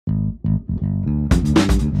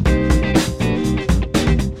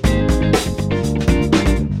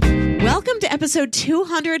Welcome to episode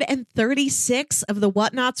 236 of the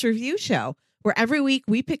Whatnots Review Show, where every week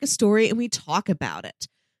we pick a story and we talk about it.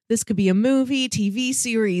 This could be a movie, TV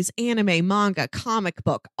series, anime, manga, comic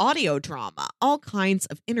book, audio drama, all kinds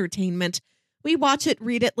of entertainment. We watch it,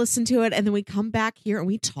 read it, listen to it, and then we come back here and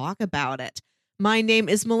we talk about it. My name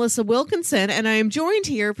is Melissa Wilkinson, and I am joined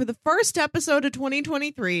here for the first episode of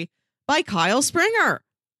 2023 by Kyle Springer.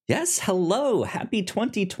 Yes, hello. Happy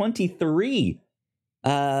 2023.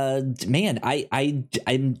 Man,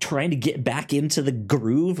 I'm trying to get back into the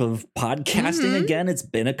groove of podcasting again. It's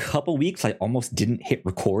been a couple weeks. I almost didn't hit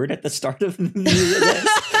record at the start of this.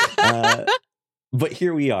 But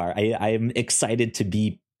here we are. I'm excited to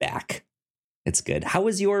be back. It's good. How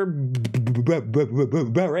was your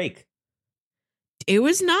break? It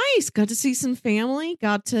was nice. Got to see some family.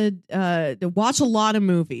 Got to watch a lot of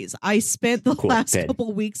movies. I spent the last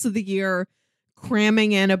couple weeks of the year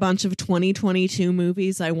cramming in a bunch of 2022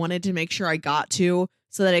 movies I wanted to make sure I got to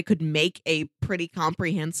so that I could make a pretty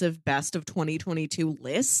comprehensive best of 2022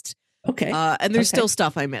 list. Okay. And there's still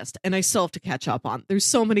stuff I missed, and I still have to catch up on. There's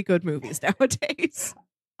so many good movies nowadays.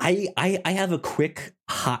 I have a quick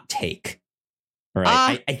hot take. All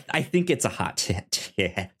right. I think it's a hot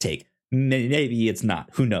take. Maybe it's not.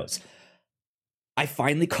 Who knows? I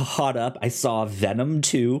finally caught up. I saw Venom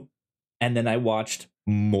 2, and then I watched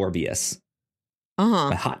Morbius.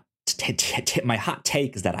 My hot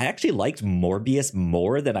take is that I actually liked Morbius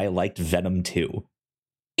more than I liked Venom 2.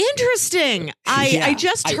 Interesting. I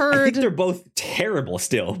just heard... I think they're both terrible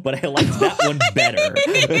still, but I liked that one better.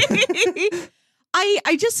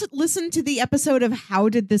 I just listened to the episode of How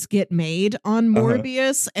Did This Get Made on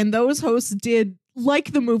Morbius, and those hosts did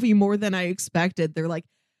like the movie more than I expected. They're like,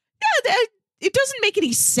 yeah, it doesn't make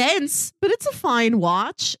any sense, but it's a fine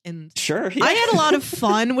watch. And sure, yeah. I had a lot of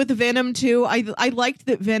fun with Venom 2. I liked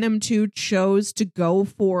that Venom 2 chose to go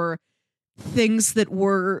for things that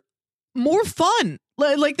were more fun.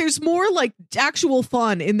 Like there's more like actual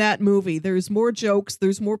fun in that movie. There's more jokes.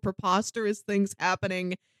 There's more preposterous things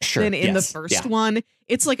happening than in the first one.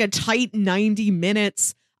 It's like a tight 90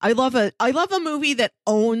 minutes. I love a movie that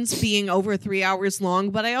owns being over 3 hours long,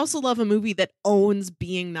 but I also love a movie that owns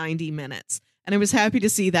being 90 minutes. And I was happy to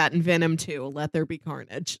see that in Venom 2, Let There Be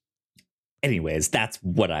Carnage. Anyways, that's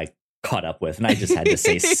what I caught up with, and I just had to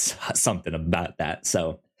say something about that.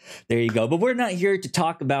 So there you go. But we're not here to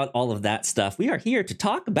talk about all of that stuff. We are here to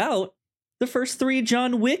talk about the first 3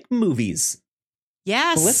 John Wick movies.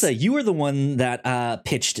 Yes. Melissa, you were the one that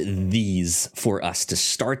pitched these for us to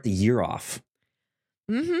start the year off.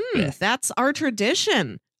 That's our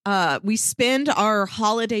tradition. We spend our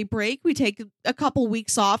holiday break. We take a couple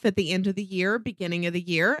weeks off at the end of the year, beginning of the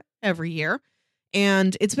year, every year.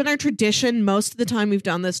 And it's been our tradition most of the time we've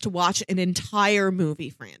done this to watch an entire movie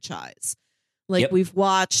franchise. Like we've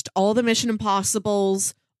watched all the Mission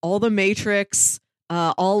Impossibles, all the Matrix,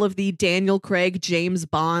 all of the Daniel Craig, James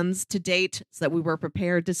Bonds to date, so that we were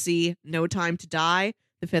prepared to see No Time to Die,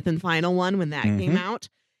 the 5th and final one when that came out.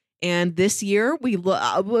 And this year, it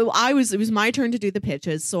was my turn to do the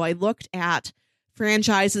pitches. So I looked at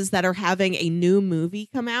franchises that are having a new movie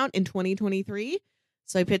come out in 2023.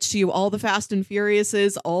 So I pitched to you all the Fast and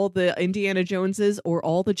Furiouses, all the Indiana Joneses, or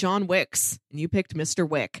all the John Wicks. And you picked Mr.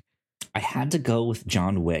 Wick. I had to go with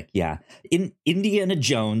John Wick. Yeah. In Indiana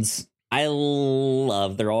Jones, I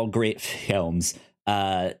love, they're all great films.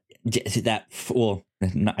 I guess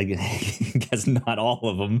not all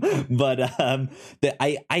of them, but I'm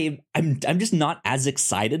just not as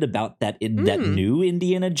excited about that that new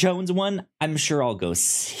Indiana Jones one. I'm sure I'll go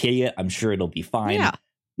see it. I'm sure it'll be fine. Yeah.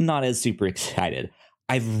 Not as super excited.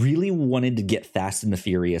 I really wanted to get Fast and the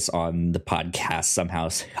Furious on the podcast somehow,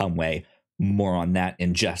 some way. More on that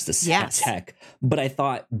in just a sec. But I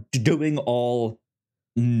thought doing all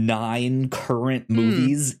 9 current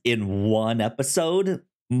movies in one episode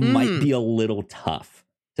might be a little tough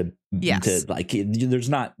to like. There's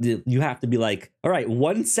not, you have to be like, all right,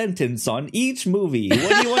 one sentence on each movie.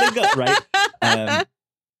 Where do you want to go? Right.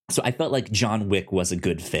 So I felt like John Wick was a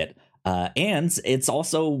good fit. And it's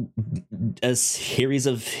also a series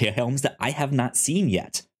of films that I have not seen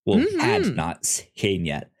yet. Well, had not seen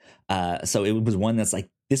yet. So it was one that's like,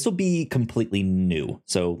 this will be completely new.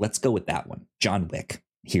 So let's go with that one. John Wick.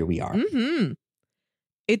 Here we are.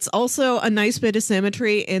 It's also a nice bit of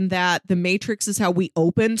symmetry in that The Matrix is how we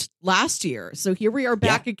opened last year. So here we are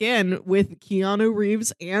back again with Keanu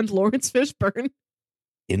Reeves and Lawrence Fishburne.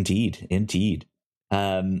 Indeed.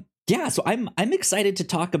 Yeah, so I'm excited to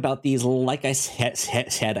talk about these. Like I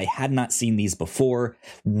said, I had not seen these before.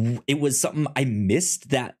 It was something I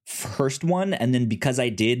missed that first one, and then because I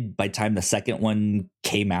did, by the time the second one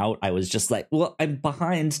came out, I was just like, well, I'm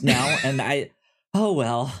behind now, and oh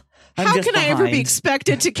well. How can I ever be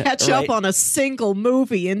expected to catch right? up on a single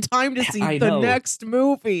movie in time to see the next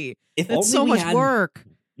movie? It's so much work.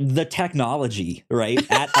 The technology, right,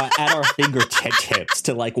 at our fingertips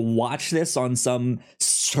to like watch this on some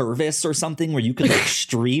service or something where you could like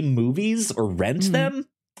stream movies or rent them.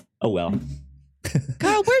 Oh well.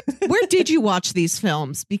 Kyle, where did you watch these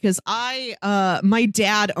films? Because my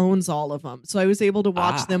dad owns all of them, so I was able to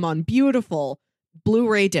watch them on beautiful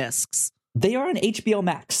Blu-ray discs. They are on HBO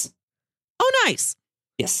Max. Oh, nice.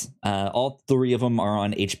 Yes, all three of them are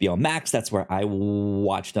on HBO Max. That's where I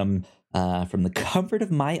watched them. From the comfort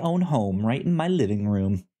of my own home, right in my living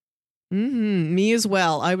room. Me as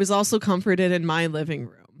well. I was also comforted in my living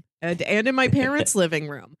room and in my parents' living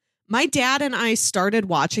room. My dad and I started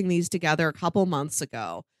watching these together a couple months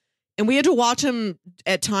ago, and we had to watch them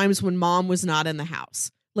at times when mom was not in the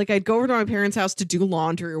house. Like I'd go over to my parents' house to do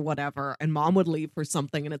laundry or whatever, and mom would leave for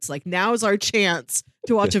something, and it's like, now's our chance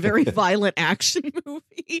to watch a very violent action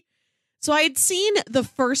movie. So I had seen the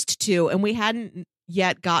first two, and we hadn't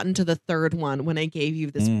yet gotten to the third one when I gave you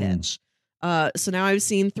this pitch. So now I've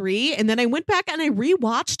seen 3, and then I went back and I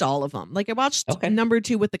rewatched all of them. Like I watched number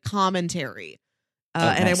 2 with the commentary,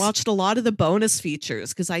 and I watched a lot of the bonus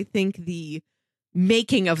features because I think the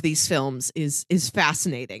making of these films is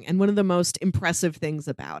fascinating and one of the most impressive things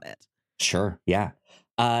about it. Sure, yeah.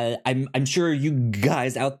 I'm sure you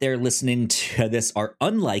guys out there listening to this are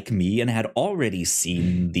unlike me and had already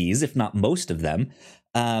seen these, if not most of them.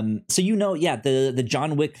 So the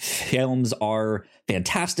John Wick films are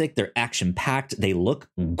fantastic. They're action packed. They look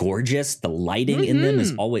gorgeous. The lighting in them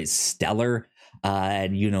is always stellar.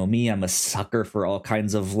 And you know me, I'm a sucker for all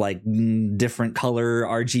kinds of like different color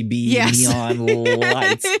RGB neon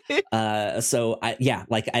lights.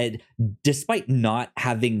 Despite not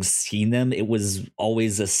having seen them, it was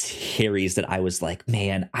always a series that I was like,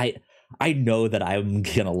 man, I know that I'm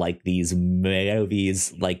gonna like these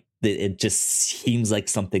movies. Like it just seems like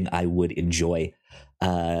something I would enjoy.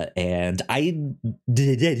 And I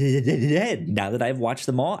did. Now that I've watched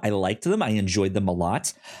them all, I liked them. I enjoyed them a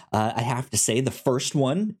lot. I have to say the first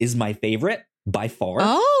one is my favorite by far.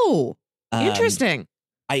 Oh, interesting.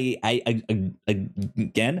 Again,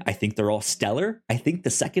 I think they're all stellar. I think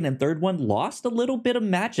the second and third one lost a little bit of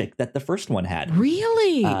magic that the first one had.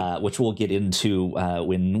 Really? Which we'll get into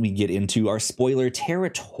when we get into our spoiler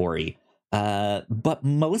territory. But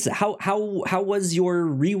Melissa, how was your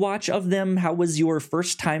rewatch of them? How was your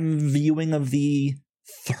first time viewing of the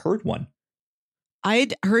third one?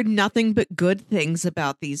 I'd heard nothing but good things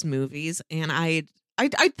about these movies, and I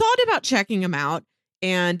thought about checking them out,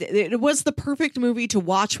 and it was the perfect movie to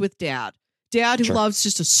watch with Dad. Dad who loves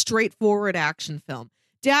just a straightforward action film.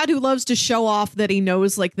 Dad who loves to show off that he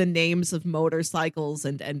knows like the names of motorcycles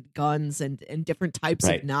and guns and different types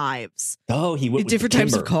of knives. Oh, he would different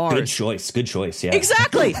types of cars. Good choice. Yeah,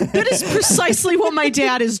 exactly. That is precisely what my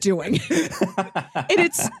dad is doing. And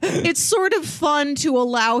it's sort of fun to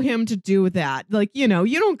allow him to do that. Like, you know,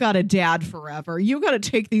 you don't got a dad forever. You got to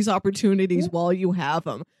take these opportunities while you have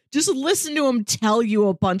them. Just listen to him tell you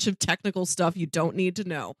a bunch of technical stuff you don't need to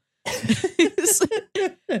know. So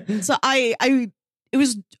it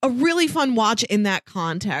was a really fun watch in that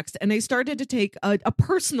context, and I started to take a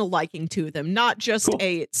personal liking to them, not just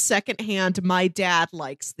a secondhand, my dad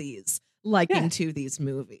likes these, liking to these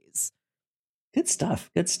movies. Good stuff.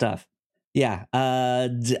 Yeah.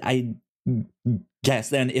 I guess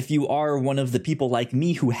then if you are one of the people like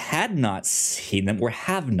me who had not seen them or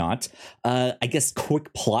have not, I guess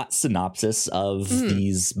quick plot synopsis of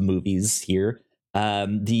these movies here.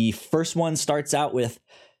 The first one starts out with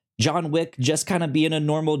John Wick just kind of being a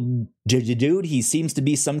normal dude. He seems to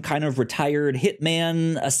be some kind of retired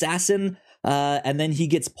hitman assassin. And then he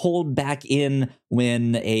gets pulled back in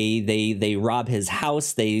when they rob his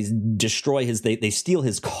house. They destroy they steal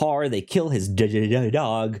his car. They kill his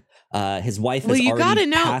dog. His wife has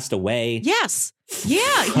already passed away. Yes.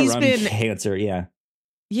 Yeah. He's been cancer. Yeah.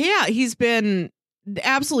 Yeah. He's been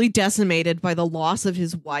absolutely decimated by the loss of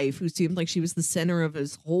his wife, who seemed like she was the center of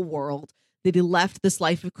his whole world. That he left this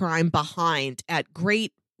life of crime behind at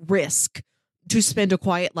great risk to spend a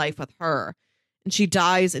quiet life with her. And she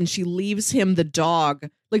dies, and she leaves him the dog.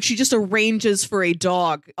 Like, she just arranges for a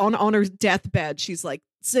dog on her deathbed. She's like,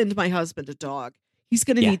 send my husband a dog. He's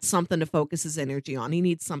going to need something to focus his energy on. He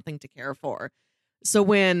needs something to care for. So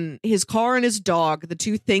when his car and his dog, the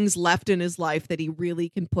two things left in his life that he really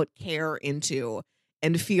can put care into,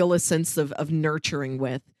 and feel a sense of nurturing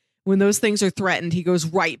with. When those things are threatened, he goes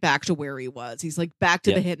right back to where he was. He's like back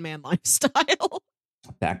to the hitman lifestyle.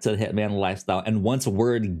 Back to the hitman lifestyle. And once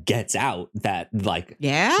word gets out that like,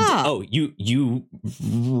 oh, you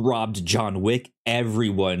robbed John Wick,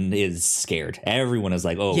 everyone is scared. Everyone is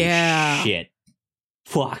like, oh shit,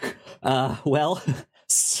 fuck. Well,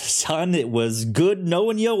 son, it was good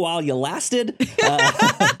knowing you while you lasted.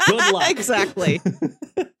 Good luck. Exactly.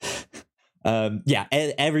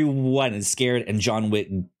 Everyone is scared, and John Wick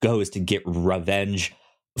goes to get revenge.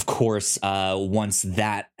 Of course, once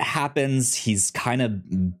that happens, he's kind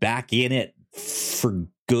of back in it for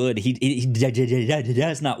good. He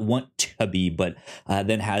does not want to be, but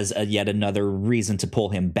then has yet another reason to pull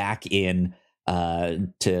him back in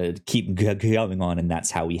to keep going on. And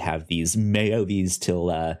that's how we have these movies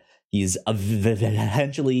till he's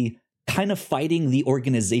eventually kind of fighting the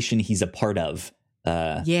organization he's a part of.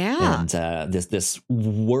 And this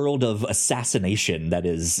world of assassination that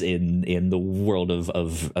is in the world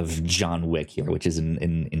of John Wick here, which is an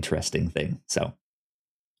interesting thing. So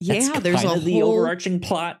there's the overarching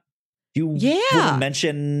plot. Do you want to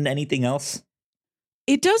mention anything else?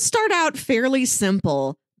 It does start out fairly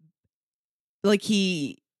simple. Like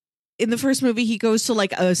in the first movie, he goes to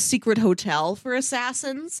like a secret hotel for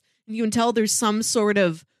assassins. And you can tell there's some sort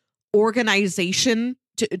of organization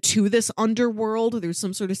to this underworld. There's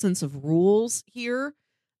some sort of sense of rules here,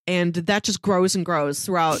 and that just grows and grows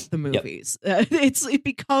throughout the movies. It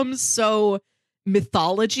becomes so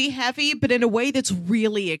mythology heavy, but in a way that's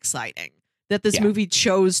really exciting that this movie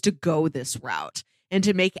chose to go this route and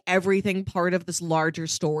to make everything part of this larger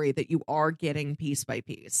story that you are getting piece by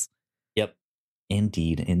piece. Yep.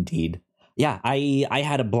 Indeed. Yeah, I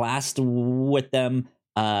had a blast with them.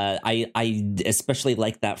 I especially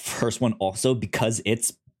like that first one also because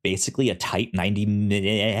it's basically a tight 90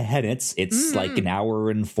 minutes. It's like an hour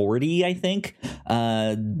and 40, I think.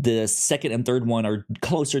 The second and third one are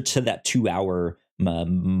closer to that 2 hour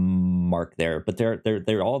mark there, but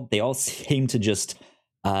they all seem to just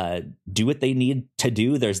do what they need to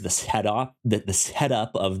do. There's the setup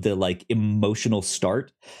of the like emotional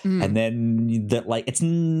start, and then that like it's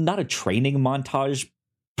not a training montage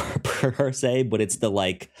per se, but it's the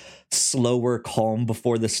like slower calm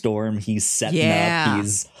before the storm. He's setting up,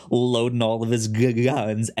 he's loading all of his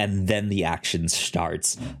guns, and then the action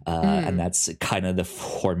starts. And that's kind of the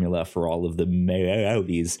formula for all of the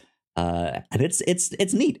movies. And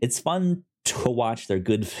it's neat. It's fun to watch. They're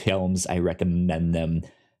good films. I recommend them.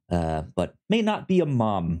 But may not be a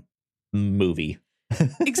mom movie.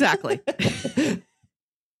 Exactly.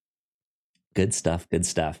 Good stuff.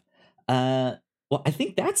 Well, I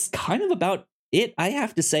think that's kind of about it. I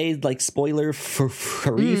have to say, like, spoiler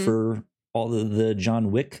free for all of the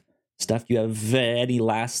John Wick stuff. You have any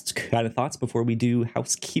last kind of thoughts before we do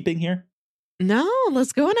housekeeping here? No,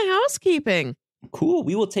 let's go into housekeeping. Cool.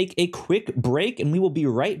 We will take a quick break and we will be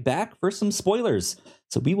right back for some spoilers.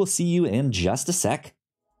 So we will see you in just a sec.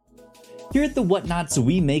 Here at the Whatnots,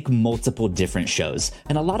 we make multiple different shows,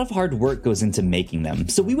 and a lot of hard work goes into making them,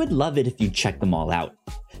 so we would love it if you check them all out.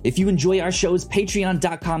 If you enjoy our shows,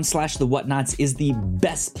 patreon.com/thewhatnots is the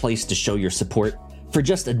best place to show your support. For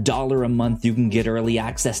just $1 a month, you can get early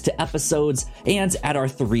access to episodes, and at our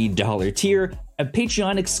 $3 tier, a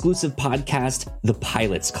Patreon-exclusive podcast, The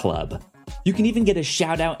Pilots Club. You can even get a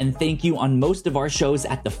shout-out and thank you on most of our shows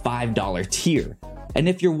at the $5 tier. And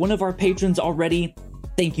if you're one of our patrons already,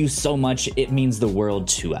 thank you so much. It means the world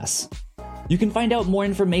to us. You can find out more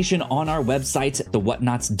information on our website,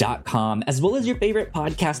 thewhatnots.com, as well as your favorite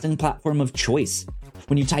podcasting platform of choice.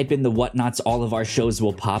 When you type in The Whatnots, all of our shows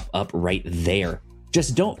will pop up right there.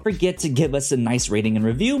 Just don't forget to give us a nice rating and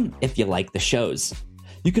review if you like the shows.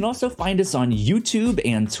 You can also find us on YouTube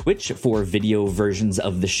and Twitch for video versions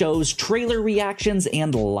of the shows, trailer reactions,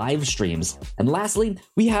 and live streams. And lastly,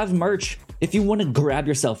 we have merch. If you want to grab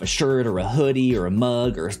yourself a shirt or a hoodie or a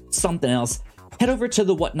mug or something else, head over to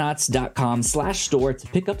thewhatnots.com/store to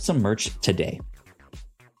pick up some merch today.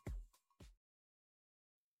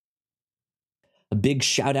 A big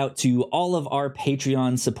shout out to all of our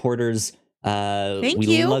Patreon supporters. Thank you.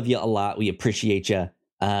 We love you a lot. We appreciate you.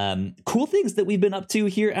 Cool things that we've been up to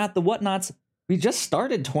here at the Whatnots. We just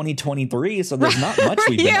started 2023, so there's not much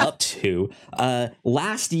we've been up to.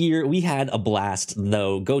 Last year, we had a blast,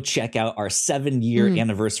 though. Go check out our 7-year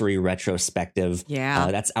anniversary retrospective.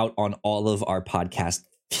 That's out on all of our podcast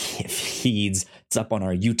feeds. It's up on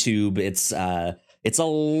our YouTube. It's It's a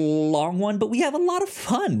long one, but we have a lot of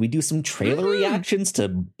fun. We do some trailer reactions to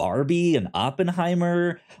Barbie and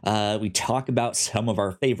Oppenheimer. We talk about some of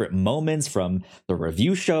our favorite moments from the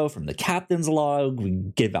review show, from the Captain's Log. We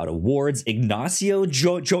give out awards. Ignacio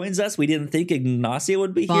joins us. We didn't think Ignacio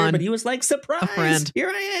would be here, but he was like, surprise, here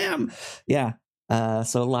I am. Yeah.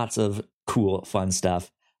 So lots of cool, fun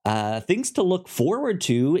stuff. Things to look forward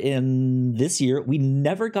to in this year. We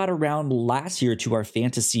never got around last year to our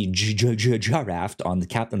fantasy draft on the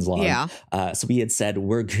Captain's Log. Yeah. So we had said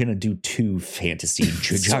we're going to do 2 fantasy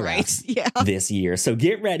drafts right. this year. So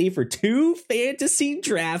get ready for 2 fantasy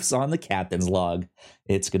drafts on the Captain's Log.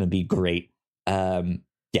 It's going to be great.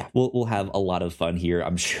 Yeah, we'll have a lot of fun here.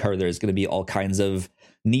 I'm sure there's going to be all kinds of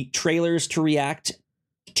neat trailers to react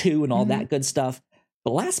to and all that good stuff.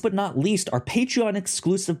 But last but not least, our Patreon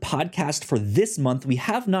exclusive podcast for this month. We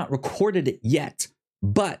have not recorded it yet,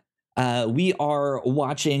 but we are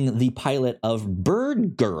watching the pilot of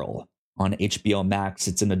Bird Girl on HBO Max.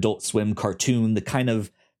 It's an Adult Swim cartoon, the kind of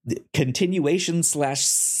continuation /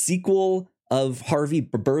 sequel of Harvey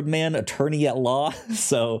Birdman, Attorney at Law.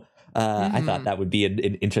 So I thought that would be an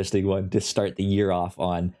interesting one to start the year off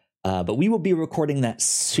on. But we will be recording that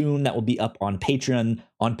soon. That will be up on Patreon,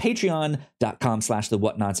 on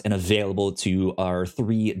patreon.com/thewhatnots, and available to our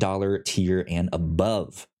 $3 tier and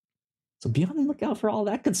above. So be on the lookout for all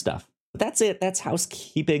that good stuff. But that's it. That's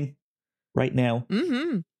housekeeping right now.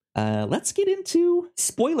 Let's get into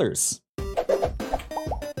spoilers.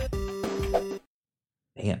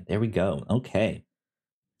 Man, there we go. Okay.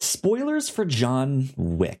 Spoilers for John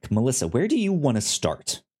Wick. Melissa, where do you want to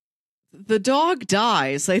start? The dog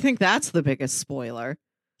dies. I think that's the biggest spoiler.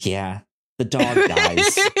 Yeah, the dog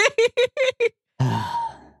dies.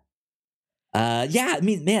 Yeah, I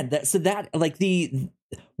mean, man,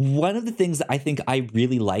 one of the things that I think I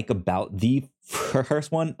really like about the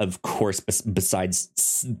first one, of course,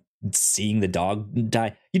 besides seeing the dog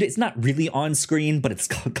die, it's not really on screen, but it's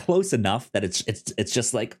close enough that it's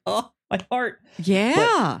just like, oh, my heart. Yeah.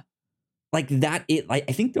 But, like that, I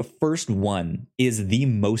think the first one is the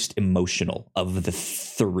most emotional of the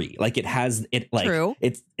 3. Like True.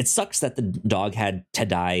 It sucks that the dog had to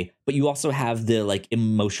die, but you also have the like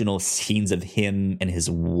emotional scenes of him and his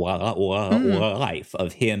wife,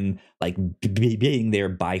 of him like being there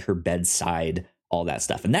by her bedside, all that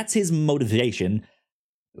stuff, and that's his motivation.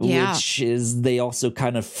 Yeah. Which is they also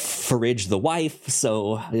kind of fridge the wife,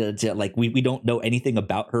 so like we don't know anything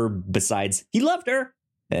about her besides he loved her.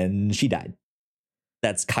 And she died.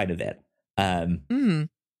 That's kind of it. And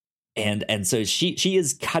so she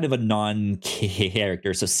is kind of a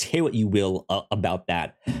non-character. So say what you will about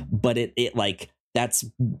that, but it like that's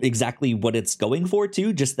exactly what it's going for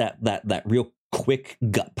too. Just that real quick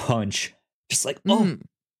gut punch. Just like oh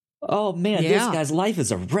man, this guy's life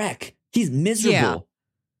is a wreck. He's miserable. Yeah.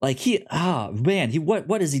 Like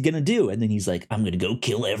what is he gonna do? And then he's like, I'm gonna go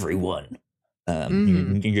kill everyone.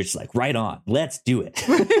 You're just like, right on, let's do it.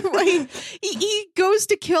 Right. He goes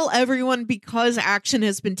to kill everyone because action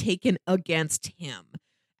has been taken against him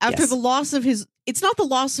after the loss of his. It's not the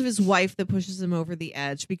loss of his wife that pushes him over the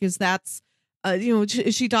edge, because that's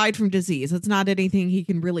she died from disease. It's not anything he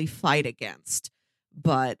can really fight against,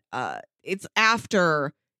 but it's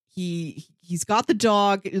after he's got the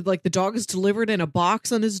dog. Like the dog is delivered in a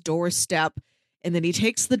box on his doorstep. And then he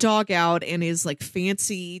takes the dog out in his like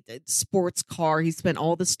fancy sports car he spent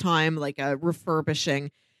all this time like refurbishing.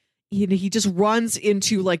 He just runs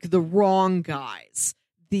into like the wrong guys.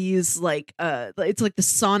 These like it's like the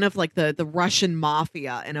son of like the Russian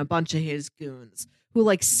mafia and a bunch of his goons who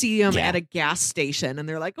like see him at a gas station, and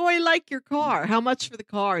they're like, "Oh, I like your car. How much for the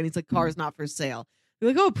car?" And he's like, "Car's not for sale." They're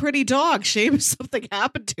like, "Oh, pretty dog. Shame if something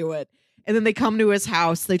happened to it." And then they come to his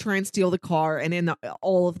house, they try and steal the car, and in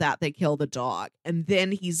all of that, they kill the dog. And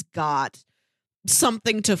then he's got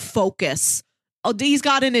something to focus. He's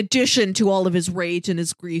got an addition to all of his rage and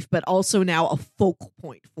his grief, but also now a focal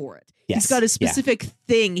point for it. Yes. He's got a specific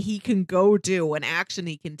thing he can go do, an action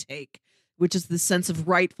he can take, which is the sense of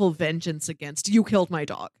rightful vengeance against, you killed my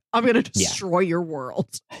dog. I'm going to destroy your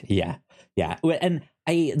world. Yeah. Yeah. And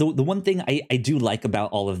the one thing I do like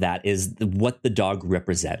about all of that is what the dog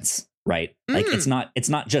represents. Right. Like it's not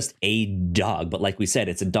just a dog, but like we said,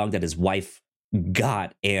 it's a dog that his wife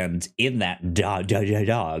got. And in that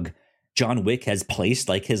dog, John Wick has placed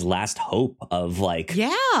like his last hope of like,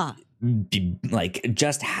 like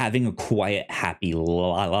just having a quiet, happy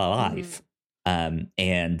life.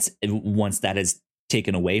 And once that is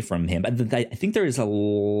taken away from him, I think there is a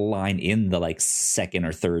line in the like second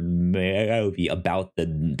or third movie about the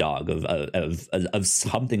dog of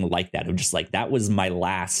something like that, of just like, that was my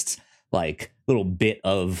last like little bit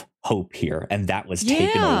of hope here, and that was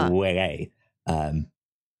taken away.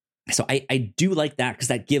 So I do like that, because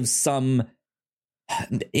that gives some,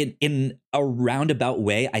 in a roundabout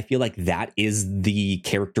way, I feel like that is the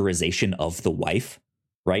characterization of the wife,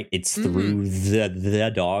 right? It's through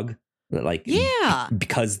the dog. Like,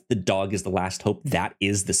 because the dog is the last hope, that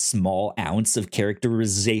is the small ounce of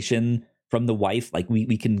characterization from the wife. Like,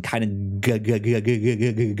 we can kind of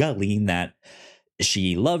glean that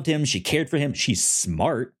she loved him, she cared for him, she's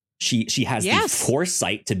smart, she has the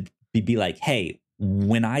foresight to be like, hey,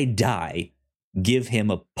 when I die, give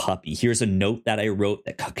him a puppy. Here's a note that I wrote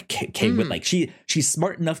that came with, like, she's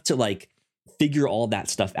smart enough to, like, figure all that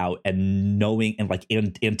stuff out, and knowing and, like,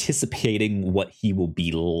 anticipating what he will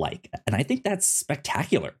be like. And I think that's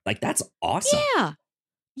spectacular. Like, that's awesome.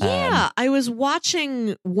 Yeah. I was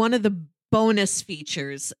watching one of the bonus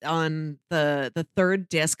features on the third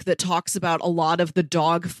disc that talks about a lot of the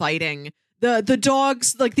dog fighting, the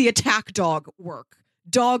dogs, like the attack dog work,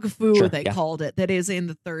 dog foo, they called it, that is in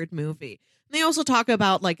the third movie. And they also talk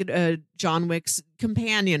about, like, John Wick's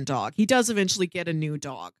companion dog. He does eventually get a new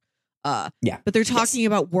dog. But they're talking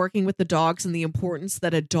about working with the dogs and the importance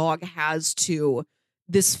that a dog has to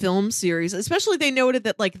this film series. Especially, they noted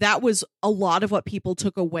that, like, that was a lot of what people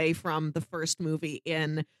took away from the first movie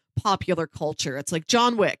in popular culture. It's like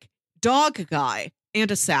John Wick, dog guy and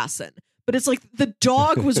assassin. But it's like the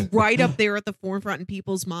dog was right up there at the forefront in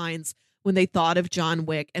people's minds when they thought of John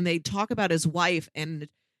Wick. And they talk about his wife and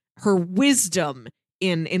her wisdom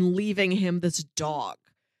in leaving him this dog.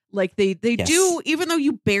 Like, they do, even though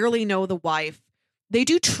you barely know the wife, they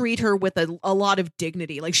do treat her with a lot of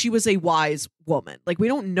dignity. Like, she was a wise woman. Like, we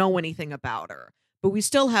don't know anything about her, but we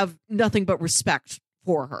still have nothing but respect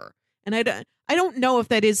for her. And I don't know if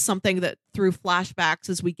that is something that through flashbacks,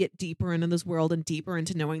 as we get deeper into this world and deeper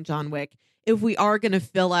into knowing John Wick, if we are going to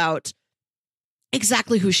fill out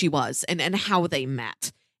exactly who she was and how they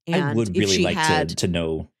met. And I would really like to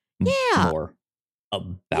know more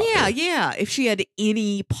about her. Yeah. If she had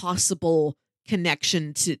any possible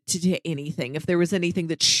connection to anything, if there was anything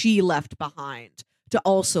that she left behind to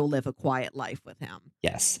also live a quiet life with him.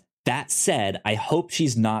 Yes. That said, I hope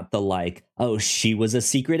she's not the, like, oh, she was a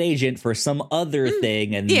secret agent for some other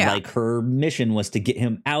thing, and like her mission was to get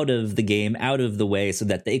him out of the game, out of the way, so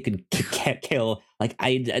that they could kill. Like,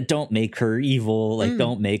 I don't make her evil. Like,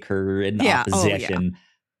 don't make her in opposition.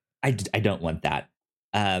 I don't want that.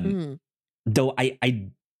 Though I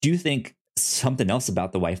do think something else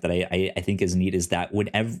about the wife that I think is neat is that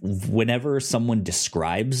whenever someone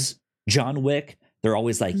describes John Wick, they're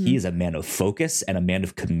always like, he is a man of focus and a man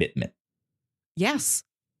of commitment. Yes.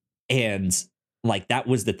 And, like, that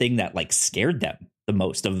was the thing that, like, scared them the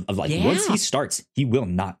most of like, once he starts, he will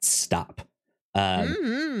not stop.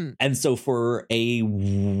 And so for a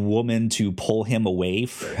woman to pull him away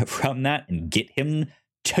from that and get him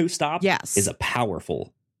to stop is a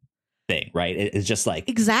powerful thing, right? It's just like,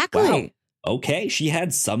 exactly. Wow, okay, she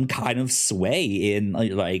had some kind of sway in,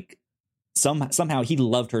 like, somehow he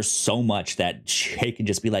loved her so much that she could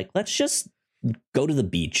just be like, let's just go to the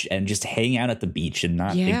beach and just hang out at the beach and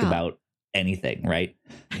not think about anything, right?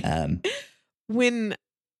 When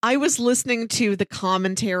I was listening to the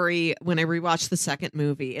commentary when I rewatched the second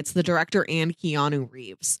movie, it's the director and Keanu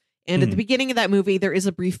Reeves. And at the beginning of that movie, there is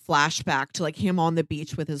a brief flashback to, like, him on the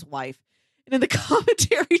beach with his wife. And in the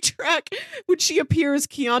commentary track, when she appears,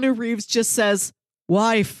 Keanu Reeves just says,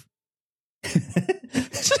 wife.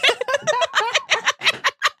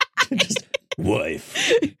 Just,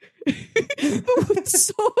 wife.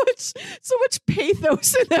 so much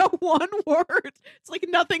pathos in that one word. It's like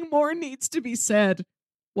nothing more needs to be said.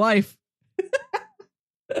 Wife.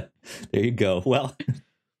 There you go. Well,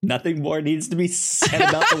 nothing more needs to be said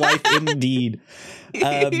about the wife, indeed.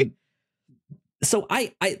 So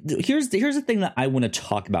here's the thing that I want to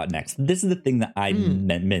talk about next. This is the thing that I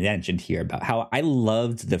mentioned here about how I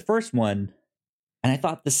loved the first one, and I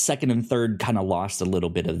thought the second and third kind of lost a little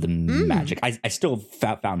bit of the magic. I still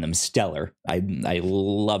found them stellar. I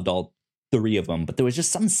loved all three of them, but there was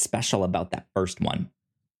just something special about that first one.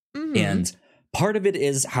 And part of it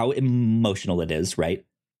is how emotional it is, right?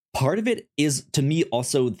 Part of it is, to me,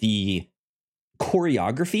 also the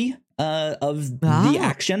choreography of the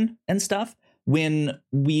action and stuff. When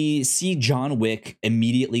we see John Wick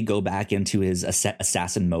immediately go back into his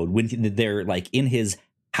assassin mode, when they're, like, in his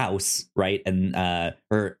house, right? And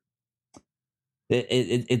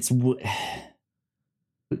it's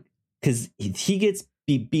because he gets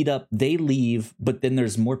beat up, they leave, but then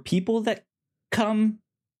there's more people that come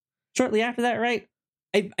shortly after that, right?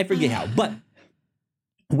 I forget how, but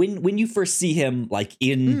when you first see him, like,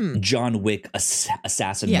 in John Wick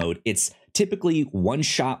assassin mode, it's typically one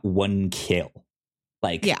shot, one kill.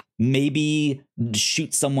 Like, maybe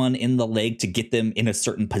shoot someone in the leg to get them in a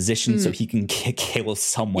certain position so he can kill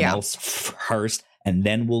someone else first, and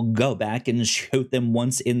then we'll go back and shoot them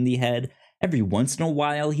once in the head. Every once in a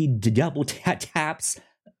while, he double taps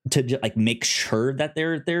to like make sure that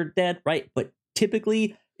they're dead, right? But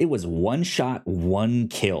typically, it was one shot, one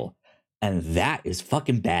kill, and that is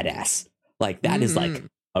fucking badass. Like, that is like,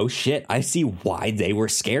 oh shit, I see why they were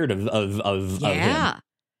scared of him.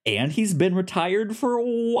 And he's been retired for a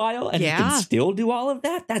while, and he can still do all of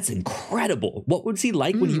that. That's incredible. What was he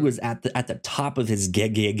like when he was at the top of his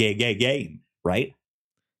game, right?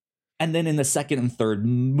 And then in the second and third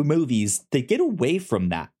movies, they get away from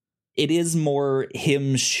that. It is more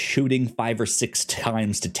him shooting 5 or 6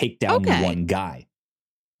 times to take down one guy.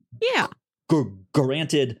 Yeah.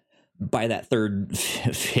 Granted, by that third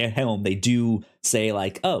film, they do say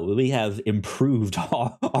like, oh, we have improved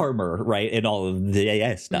armor, right, and all of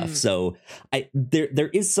the stuff. So there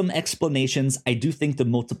is some explanations. I do think the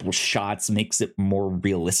multiple shots makes it more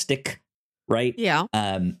realistic, right? Yeah.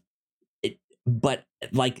 But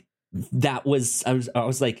like that was I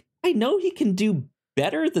was like, I know he can do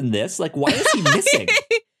better than this. Like, why is he missing?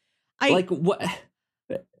 Like what?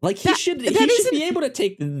 Like he should be able to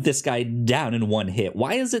take this guy down in one hit.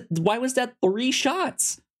 Why was that 3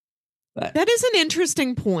 shots? That is an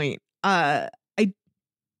interesting point. I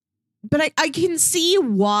can see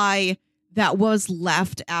why that was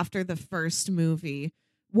left after the first movie.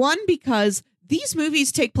 One, because these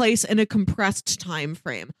movies take place in a compressed time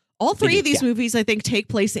frame. All 3 of these movies, I think, take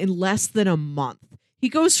place in less than a month. He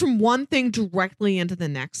goes from one thing directly into the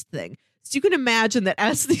next thing. So you can imagine that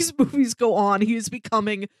as these movies go on, he is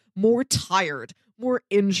becoming more tired, more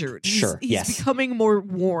injured. He's becoming more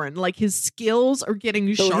worn. Like his skills are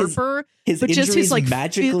getting sharper. His injuries just his, like,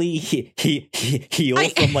 magically heal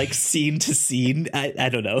from like scene to scene. I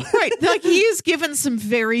don't know. Right. Like he is given some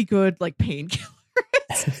very good like painkillers.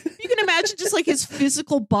 You can imagine just like his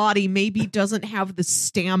physical body maybe doesn't have the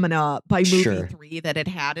stamina by movie 3 that it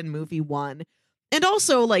had in movie 1. And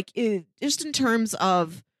also like just in terms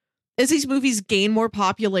of as these movies gain more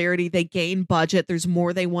popularity, they gain budget, there's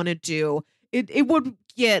more they want to do. It would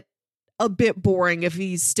get a bit boring if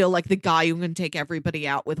he's still like the guy who can take everybody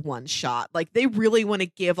out with one shot. Like they really want to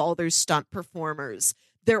give all their stunt performers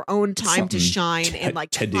their own time to shine and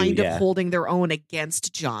like kind of holding their own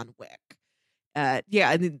against John Wick. I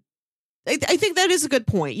think that is a good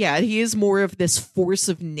point. Yeah, he is more of this force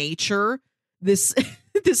of nature, this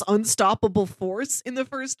this unstoppable force in the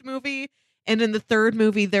first movie. And in the third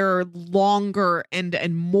movie, there are longer and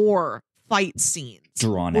more fight scenes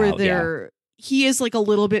drawn out. He is like a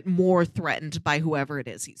little bit more threatened by whoever it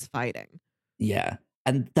is he's fighting. Yeah.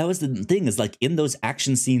 And that was the thing is like in those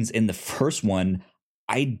action scenes in the first one,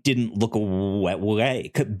 I didn't look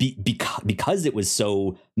away because it was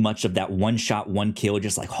so much of that one shot, one kill.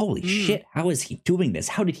 Just like, holy shit, how is he doing this?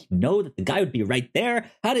 How did he know that the guy would be right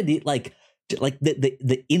there? How did he like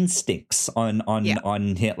the instincts on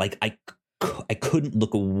him? Like I couldn't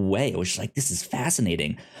look away. I was just like, this is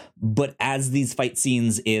fascinating. But as these fight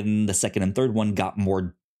scenes in the second and third one got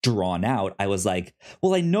more drawn out, I was like,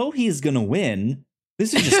 well, I know he's going to win.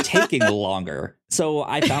 This is just taking longer. So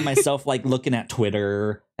I found myself like looking at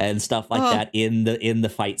Twitter and stuff like that in the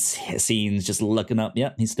fight scenes, just looking up.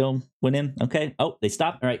 Yeah, he's still winning. Okay. Oh, they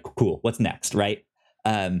stopped. All right, cool. What's next? Right.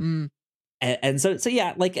 And so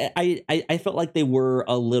yeah, like I felt like they were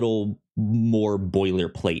a little more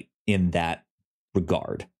boilerplate in that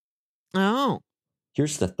regard. Oh,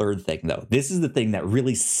 here's the third thing, though. This is the thing that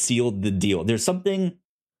really sealed the deal. There's something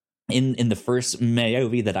in the first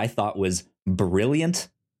movie that I thought was brilliant,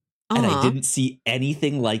 and I didn't see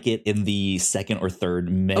anything like it in the second or third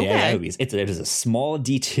movies. It is a small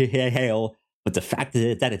detail, but the fact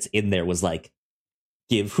that it's in there was like,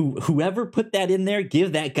 give whoever put that in there,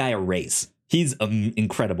 give that guy a raise. He's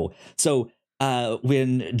incredible. So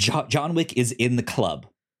when John Wick is in the club,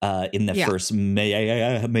 in the first movie,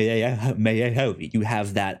 you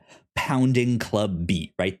have that pounding club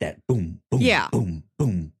beat, right? That boom, boom, boom,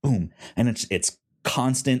 boom, boom, and it's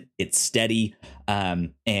constant, it's steady,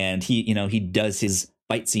 and he does his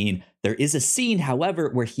fight scene. There is a scene, however,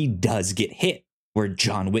 where he does get hit, where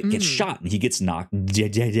John Wick gets shot and he gets knocked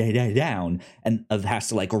down and has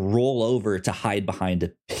to like roll over to hide behind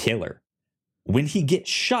a pillar. When he gets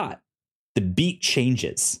shot, the beat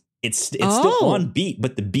changes. It's still on beat,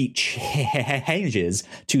 but the beat changes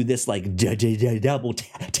to this like double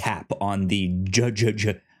tap on the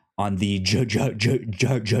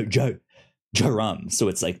drum. So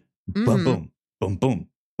it's like boom, boom, boom, boom,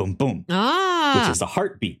 boom, boom, which is a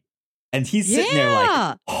heartbeat. And he's sitting there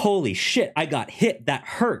like, holy shit, I got hit. That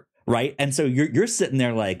hurt. Right. And so you're sitting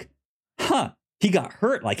there like, huh, he got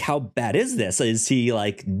hurt. Like, how bad is this? Is he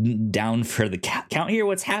like down for the count here?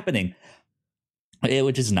 What's happening?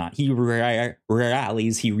 Which is not. He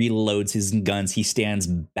rallies, he reloads his guns, he stands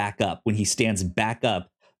back up. When he stands back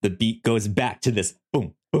up, the beat goes back to this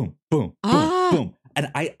boom, boom, boom, boom, boom.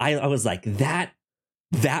 And I was like, that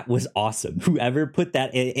was awesome. Whoever put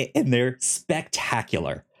that in there,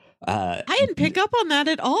 spectacular. I didn't pick up on that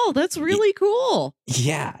at all. That's really cool.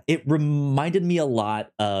 Yeah, it reminded me a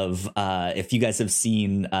lot of if you guys have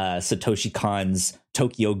seen Satoshi Kon's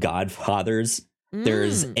Tokyo Godfathers.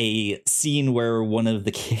 There's a scene where one of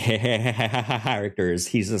the characters,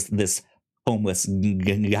 he's just this homeless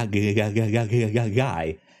guy,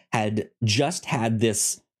 had just had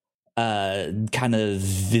this kind of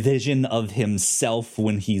vision of himself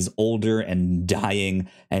when he's older and dying,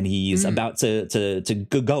 and he's about to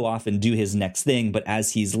go off and do his next thing. But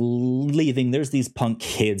as he's leaving, there's these punk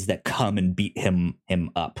kids that come and beat him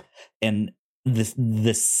up. And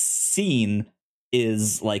the scene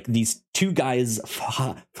is like these two guys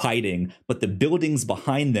fighting, but the buildings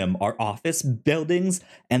behind them are office buildings,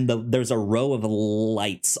 and there's a row of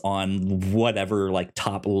lights on whatever like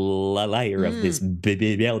top layer of this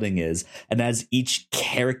building is, and as each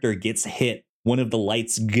character gets hit, one of the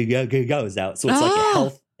lights goes out, so it's like a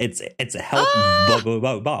health. It's a health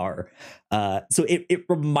bar. So it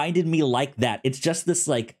reminded me like that. It's just this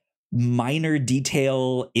like minor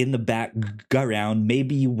detail in the background.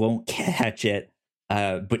 Maybe you won't catch it.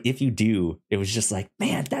 But if you do, it was just like,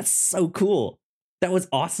 man, that's so cool. That was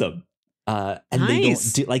awesome. And they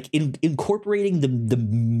don't do like incorporating the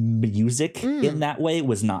music in that way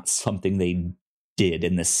was not something they did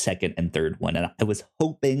in the second and third one. And I was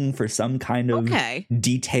hoping for some kind of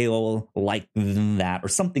detail like that or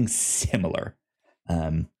something similar.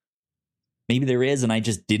 Maybe there is, and I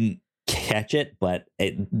just didn't catch it, but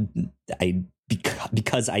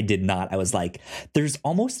because I did not, I was like, there's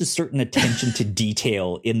almost a certain attention to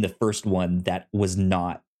detail in the first one that was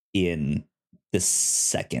not in the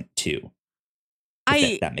second two.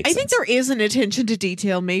 I think there is an attention to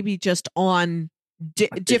detail, maybe just on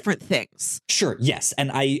different things. Sure. Yes.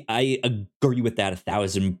 And I agree with that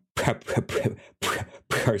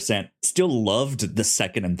 1,000%. Still loved the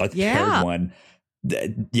second and the third one.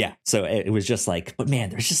 Yeah. So it was just like, but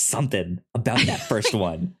man, there's just something about that first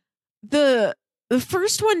one. The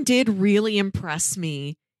first one did really impress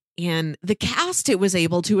me, and the cast it was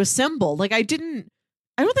able to assemble. Like I don't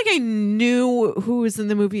think I knew who was in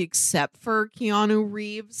the movie except for Keanu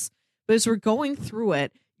Reeves. But as we're going through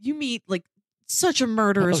it, you meet like such a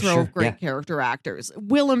murderous row of great character actors.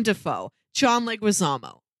 Willem Dafoe, John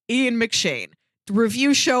Leguizamo, Ian McShane,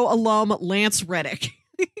 review show alum Lance Reddick.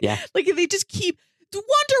 Yeah. Like they just keep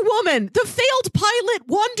Wonder Woman, the failed pilot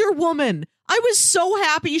Wonder Woman. I was so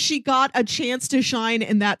happy she got a chance to shine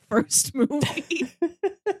in that first movie.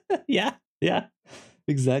 Yeah,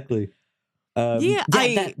 exactly.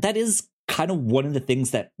 That is kind of one of the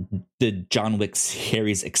things that the John Wick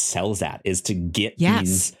series excels at, is to get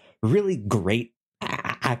these really great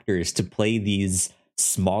actors to play these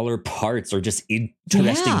smaller parts or just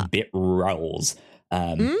interesting bit roles.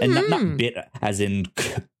 And not bit as in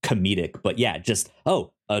comedic, but just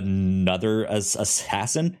another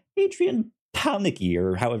assassin, Adrian Palnicki,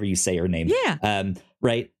 or however you say her name.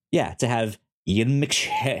 Right. Yeah. To have Ian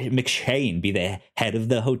McShane be the head of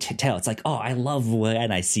the hotel. It's like, oh, I love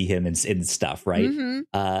when I see him in stuff. Right.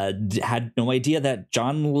 Had no idea that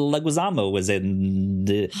John Leguizamo was in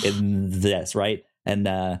this. Right. And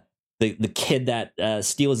the kid that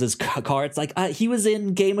steals his car, it's like he was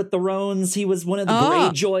in Game of Thrones. He was one of the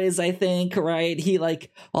Greyjoys, I think. Right. He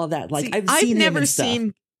like all that. Like I've never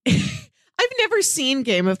seen I've never seen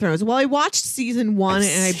Game of Thrones. Well, I watched season 1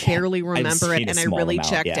 and I barely remember it, and I really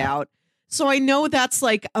checked out. So I know that's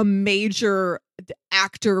like a major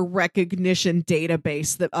actor recognition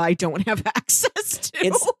database that I don't have access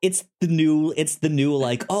to. It's the new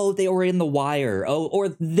like, oh, they were in The Wire. Oh, or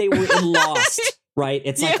they were in Lost. Right.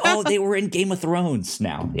 It's like, oh, they were in Game of Thrones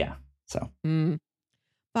now. Yeah. So.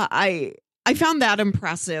 But I found that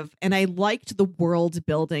impressive, and I liked the world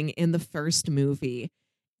building in the first movie.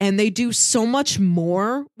 And they do so much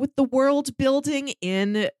more with the world building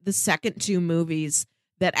in the second two movies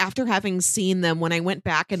that after having seen them, when I went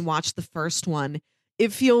back and watched the first one,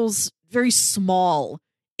 it feels very small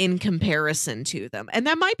in comparison to them. And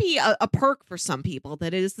that might be a perk for some people,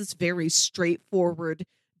 that it is this very straightforward,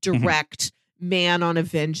 direct man on a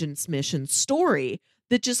vengeance mission story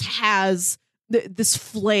that just has this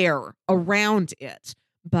flair around it.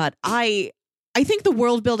 But I I think the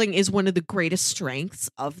world building is one of the greatest strengths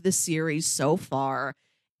of the series so far.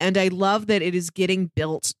 And I love that it is getting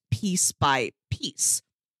built piece by piece.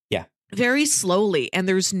 Yeah. Very slowly. And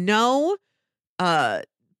there's no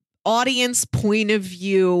audience point of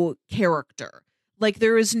view character. Like,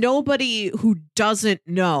 there is nobody who doesn't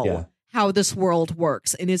know how this world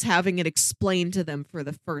works and is having it explained to them for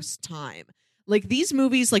the first time. Like, these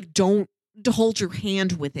movies, like, don't hold your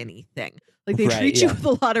hand with anything. Like, they treat you with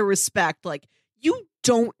a lot of respect. Like, you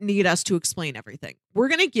don't need us to explain everything. We're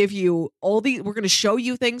going to give you we're going to show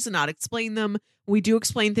you things and not explain them. When we do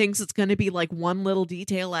explain things, it's going to be like one little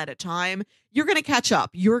detail at a time. You're going to catch up.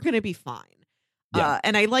 You're going to be fine. Yeah.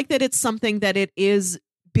 And I like that it's something that it is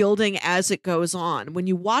building as it goes on. When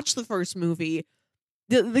you watch the first movie,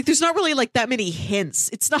 there's not really like that many hints.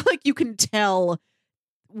 It's not like you can tell,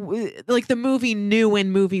 like the movie knew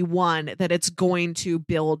in movie one that it's going to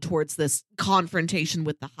build towards this confrontation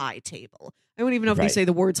with the high table. I don't even know if they say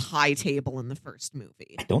the words high table in the first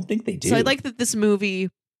movie. I don't think they do. So I like that this movie,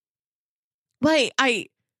 like, I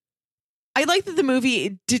like that the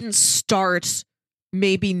movie didn't start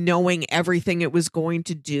maybe knowing everything it was going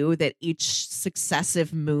to do, that each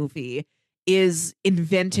successive movie is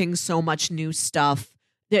inventing so much new stuff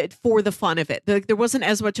that for the fun of it. There wasn't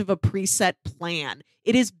as much of a preset plan.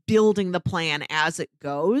 It is building the plan as it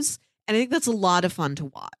goes. And I think that's a lot of fun to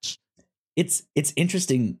watch. It's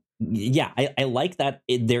interesting. Yeah, I like that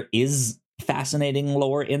there is fascinating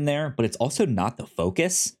lore in there, but it's also not the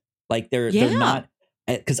focus. Like they're not,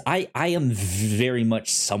 because I am very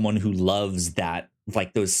much someone who loves that,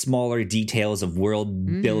 like those smaller details of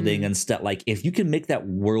world building and stuff. Like if you can make that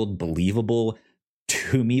world believable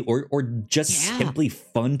to me, or just simply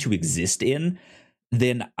fun to exist in,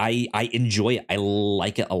 then I enjoy it. I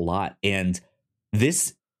like it a lot. And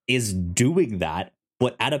this is doing that,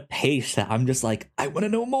 but at a pace that I'm just like, I want to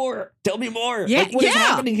know more. Tell me more. Yeah, like, what is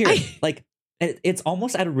happening here? Like, it's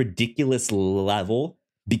almost at a ridiculous level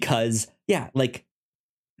because, like,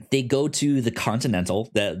 they go to the Continental,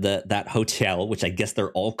 that hotel, which I guess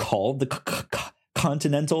they're all called the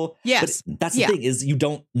Continental. Yes. But that's the thing, is you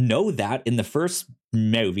don't know that in the first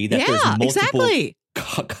movie that there's multiple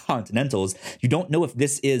Continentals. You don't know if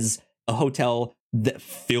this is a hotel that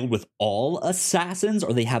filled with all assassins,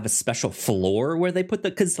 or they have a special floor where they put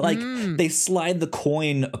because like they slide the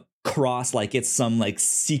coin across like it's some like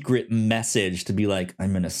secret message to be like,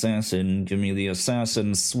 I'm an assassin, give me the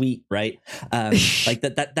assassin suite, right? Like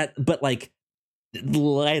that but like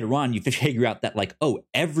later on you figure out that like, oh,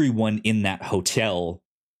 everyone in that hotel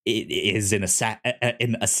is an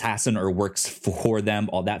assassin or works for them,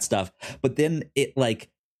 all that stuff. But then like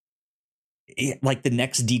the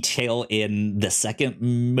next detail in the second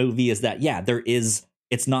movie is that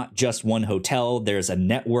it's not just one hotel. There's a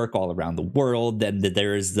network all around the world. Then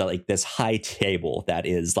there's like this high table that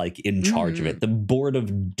is like in charge of it, the board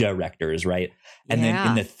of directors, right? And then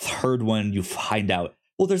in the third one, you find out,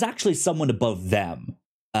 well, there's actually someone above them.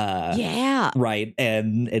 Right.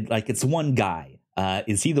 And like it's one guy.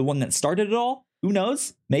 Is he the one that started it all? Who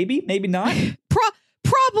knows? Maybe not.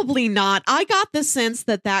 Probably not. I got the sense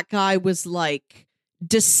that guy was like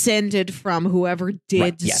descended from whoever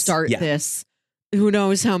did start this. Who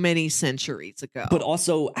knows how many centuries ago? But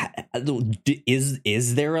also,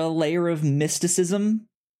 is there a layer of mysticism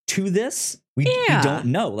to this? We don't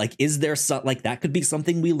know. Like, is there like that could be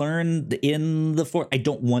something we learned in the fourth? I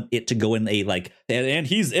don't want it to go in a like, and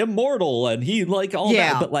he's immortal and he like all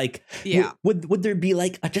that. But like, would there be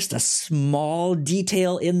like just a small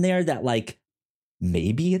detail in there that like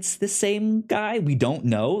maybe it's the same guy? We don't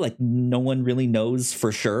know. Like, no one really knows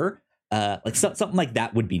for sure. Like something like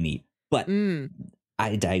that would be neat. But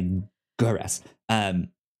I digress.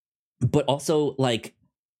 But also, like,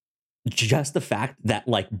 just the fact that,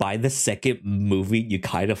 like, by the second movie, you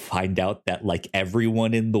kind of find out that, like,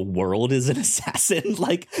 everyone in the world is an assassin.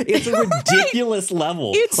 Like, it's a ridiculous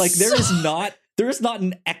level. Like, there is not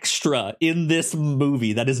an extra in this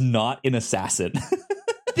movie that is not an assassin.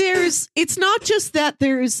 It's not just that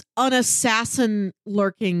there's an assassin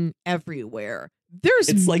lurking everywhere.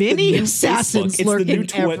 There's like many assassins lurking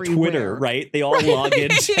it's the new everywhere. Twitter, right? They all log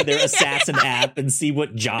into their assassin app and see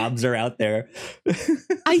what jobs are out there.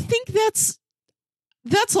 I think that's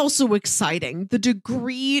also exciting. The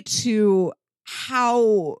degree to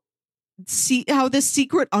how this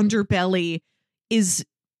secret underbelly is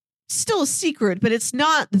still a secret, but it's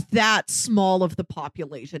not that small of the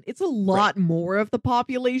population. It's a lot more of the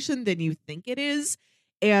population than you think it is.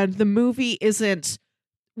 And the movie isn't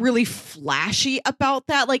really flashy about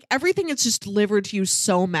that. Like, everything is just delivered to you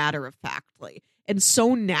so matter-of-factly. and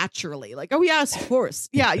so naturally. Like, oh, yes, of course.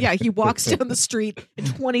 Yeah, yeah. He walks down the street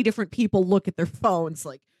and 20 different people look at their phones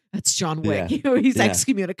like, that's John Wick. Yeah. You know, he's Yeah.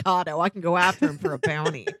 excommunicado. I can go after him for a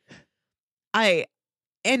bounty.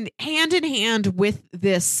 And hand in hand with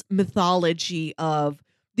this mythology of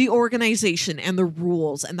the organization and the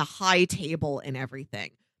rules and the high table and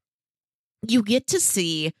everything, you get to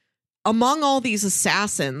see among all these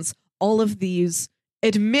assassins, all of these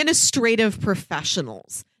administrative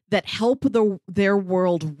professionals that help their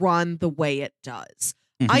world run the way it does.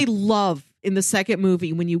 Mm-hmm. I love in the second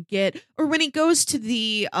movie when you get, or when he goes to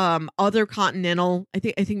the other continental, I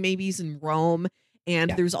think maybe he's in Rome,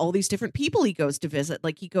 and there's all these different people he goes to visit.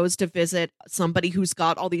 Like he goes to visit somebody who's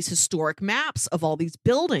got all these historic maps of all these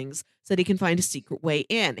buildings so that he can find a secret way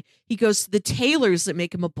in. He goes to the tailors that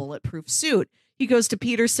make him a bulletproof suit. He goes to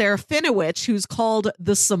Peter Serafinowicz, who's called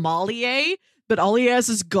the sommelier, but all he has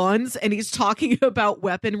is guns, and he's talking about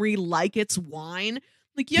weaponry like it's wine.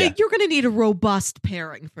 Like, yeah. You're going to need a robust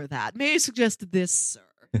pairing for that. May I suggest this, sir?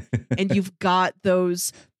 And you've got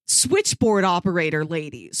those switchboard operator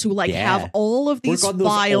ladies who have all of these work on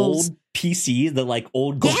files. Those old PCs, the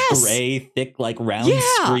old gray, thick, round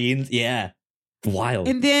screens. Yeah. Wild.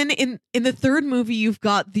 And then in the third movie, you've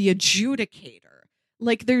got the adjudicator.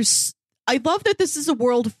 I love that this is a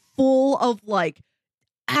world full of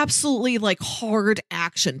absolutely hard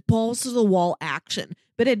action, balls to the wall action,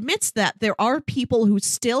 but admits that there are people who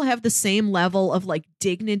still have the same level of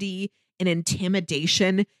dignity and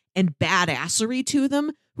intimidation and badassery to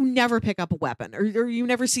them, who never pick up a weapon or you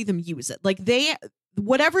never see them use it.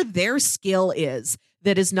 Whatever their skill is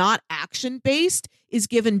that is not action based is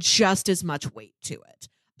given just as much weight to it.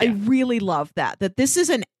 Yeah. I really love that this is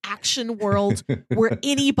an action world where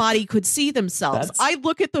anybody could see themselves. I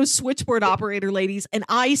look at those switchboard operator ladies and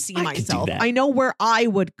I see myself. I know where I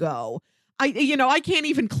would go. I can't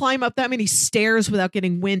even climb up that many stairs without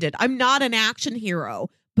getting winded. I'm not an action hero,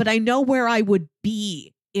 but I know where I would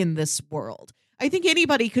be in this world. I think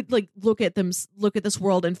anybody could look at this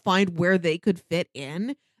world and find where they could fit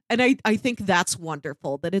in. And I think that's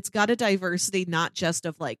wonderful, that it's got a diversity, not just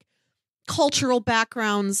of cultural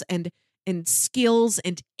backgrounds and skills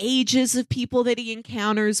and ages of people that he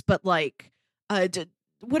encounters, but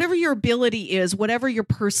whatever your ability is, whatever your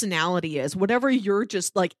personality is, whatever your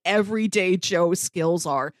just everyday Joe skills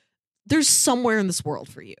are, there's somewhere in this world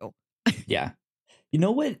for you. Yeah. You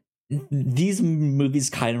know what? These movies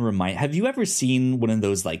kind of remind. Have you ever seen one of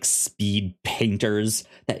those speed painters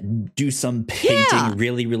that do some painting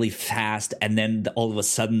really, really fast, and then all of a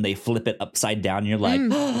sudden they flip it upside down and you're like,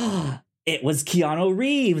 oh, it was Keanu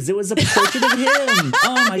Reeves. It was a portrait of him.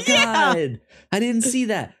 Oh my God. I didn't see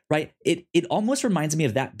that. Right. It almost reminds me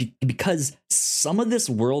of that because some of this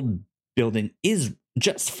world building is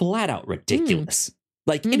just flat out ridiculous.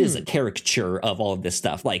 It is a caricature of all of this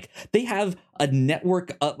stuff. They have a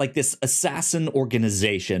network, this assassin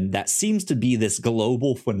organization that seems to be this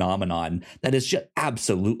global phenomenon that is just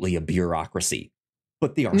absolutely a bureaucracy.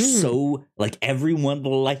 But they are so, everyone,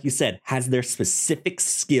 like you said, has their specific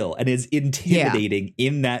skill and is intimidating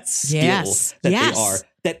in that skill they are,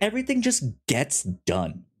 that everything just gets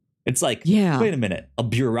done. It's wait a minute, a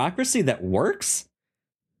bureaucracy that works,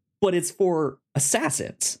 but it's for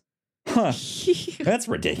assassins. Huh. That's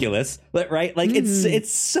ridiculous. But right?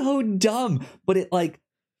 It's so dumb, but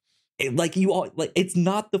it's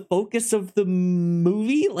not the focus of the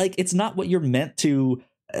movie. It's not what you're meant to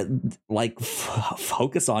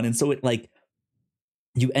focus on. And so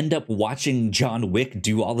you end up watching John Wick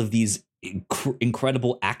do all of these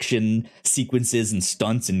incredible action sequences and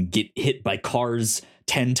stunts and get hit by cars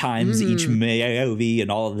 10 times each movie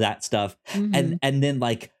and all of that stuff. And then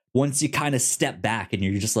once you kind of step back and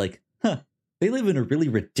you're just they live in a really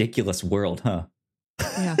ridiculous world, huh?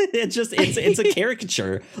 Yeah. it's a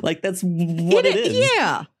caricature. That's what it is.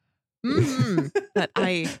 Yeah. Mm-hmm. But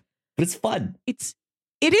it's fun. It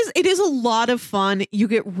is a lot of fun. You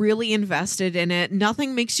get really invested in it.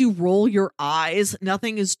 Nothing makes you roll your eyes.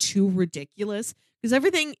 Nothing is too ridiculous because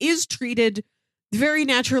everything is treated very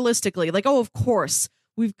naturalistically. Oh, of course,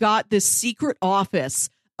 we've got this secret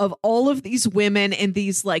office of all of these women in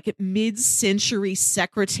these mid-century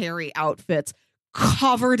secretary outfits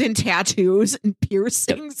covered in tattoos and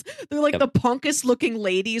piercings. Yep. They're the punkest looking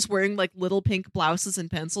ladies wearing little pink blouses and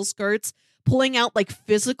pencil skirts, pulling out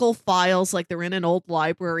physical files they're in an old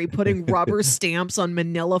library, putting rubber stamps on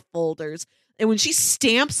manila folders. And when she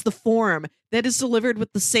stamps the form, that is delivered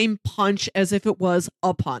with the same punch as if it was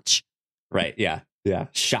a punch. Right. Yeah. Yeah.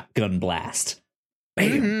 Shotgun blast.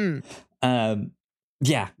 Bam.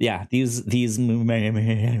 Yeah. These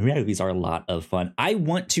movies are a lot of fun. I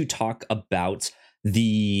want to talk about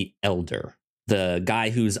The Elder. the guy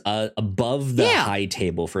who's above the high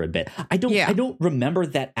table for a bit. I don't remember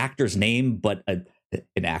that actor's name, but an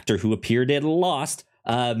actor who appeared in Lost.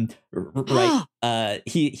 Right.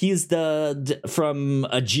 He's the from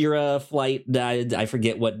Ajira Flight. I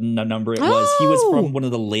forget what number it was. He was from one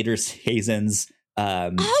of the later seasons. He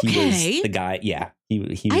was the guy. Yeah.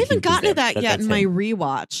 I haven't gotten to that yet in my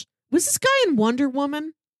rewatch. Was this guy in Wonder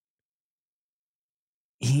Woman?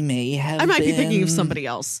 He may have. I might be thinking of somebody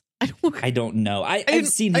else. I don't know. I've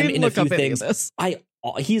seen him in a few things.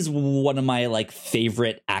 He's one of my like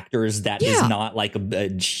favorite actors that is not like a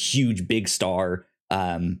huge big star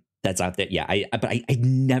that's out there. Yeah, but I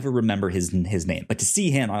never remember his name. But to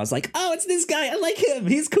see him, I was like, oh, it's this guy. I like him.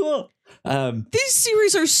 He's cool. These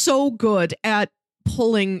series are so good at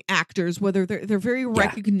pulling actors, whether they're very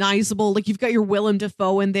recognizable. Like you've got your Willem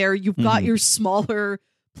Dafoe in there. You've got your smaller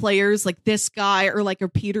players like this guy or like a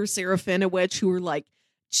Peter Serafinowicz who are like,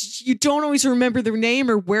 you don't always remember their name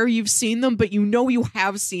or where you've seen them, but you know you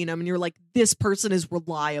have seen them and you're like, this person is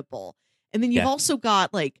reliable. And then you've also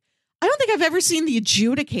got like, I don't think I've ever seen the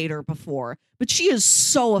Adjudicator before, but she is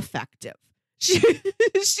so effective. She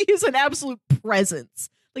is an absolute presence.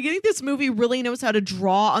 Like I think this movie really knows how to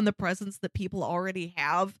draw on the presence that people already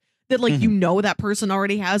have, that like you know that person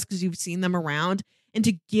already has because you've seen them around, and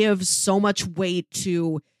to give so much weight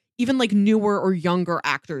to even like newer or younger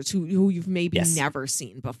actors who you've maybe never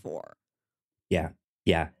seen before. Yeah.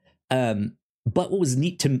 But what was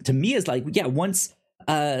neat to me is like, once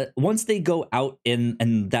they go out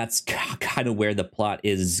and that's kind of where the plot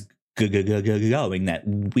is going, that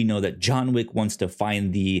we know that John Wick wants to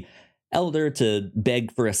find the elder to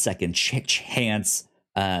beg for a second chance,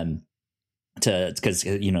 because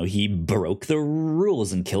he broke the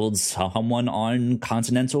rules and killed someone on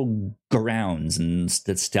continental grounds and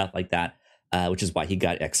stuff like that, which is why he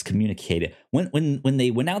got excommunicated. When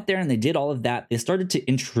they went out there and they did all of that, they started to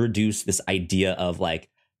introduce this idea of like,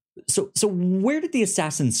 so where did the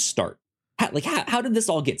assassins start? How did this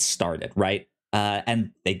all get started, right?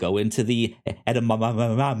 And they go into the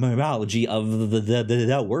etymology of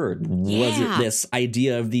the word. Was it this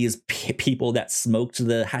idea of these people that smoked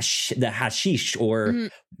the hashish, or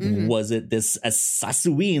was it this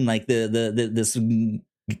assassin, like this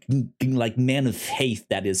like man of faith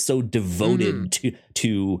that is so devoted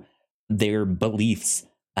to their beliefs?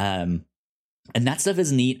 And that stuff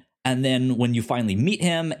is neat. And then when you finally meet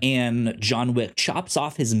him and John Wick chops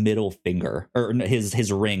off his middle finger, or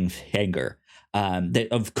his ring finger,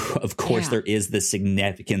 of course there is the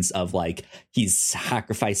significance of like he's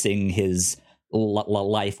sacrificing his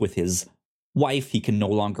life with his wife. He can no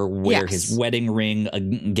longer wear his wedding ring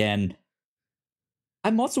again.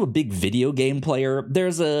 I'm also a big video game player.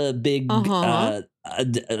 There's a big a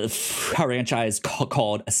franchise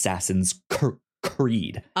called Assassin's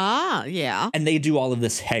Creed. Yeah. And they do all of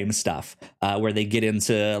this same stuff where they get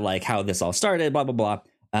into like how this all started, blah, blah,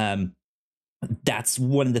 blah. That's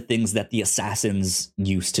one of the things that the assassins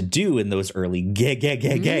used to do in those early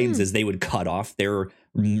games is they would cut off their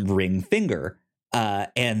ring finger.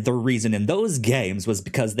 And the reason in those games was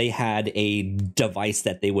because they had a device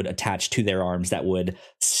that they would attach to their arms that would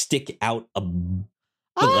stick out a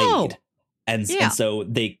blade. And so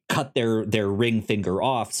they cut their ring finger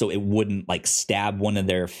off so it wouldn't like stab one of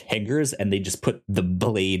their fingers, and they just put the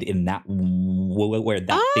blade in that where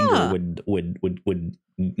that finger would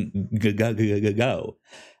go.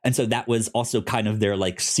 And so that was also kind of their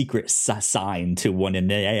like secret sign to one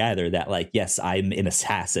another that like, yes, I'm an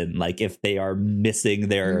assassin. Like if they are missing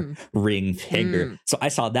their ring finger. So I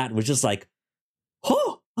saw that and was just like,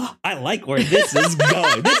 oh, I like where this is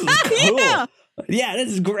going. This is cool. Yeah, this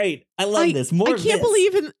is great. I love this. More. I can't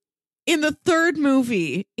believe in the third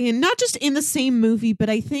movie, in not just in the same movie, but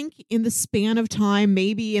I think in the span of time,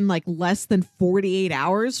 maybe in like less than 48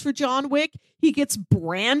 hours for John Wick, he gets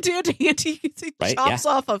branded and he chops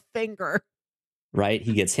off a finger. Right.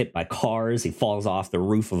 He gets hit by cars. He falls off the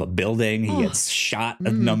roof of a building. He gets shot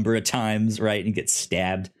a number of times. Right. He gets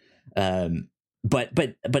stabbed. But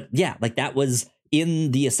yeah, like that was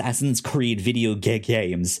in the Assassin's Creed video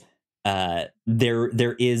games.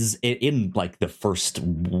 There is in like the first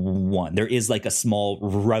one, there is like a small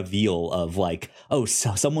reveal of like, oh,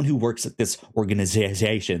 so someone who works at this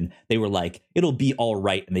organization, they were like, it'll be all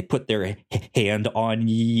right, and they put their hand on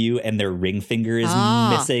you and their ring finger is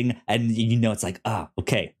missing, and it's like,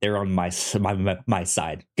 okay, they're on my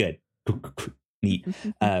side. Good. Neat.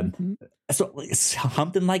 So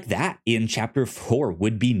something like that in chapter 4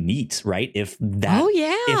 would be neat, right? If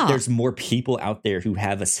there's more people out there who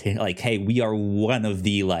have a like, hey, we are one of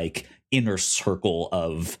the like inner circle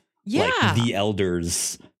of like the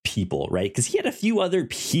elders people, right? Because he had a few other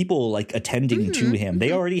people like attending to him.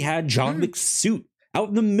 They already had John Wick's suit out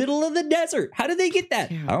in the middle of the desert. How did they get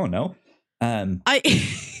that? I don't know.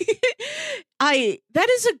 I that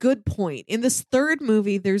is a good point. In this third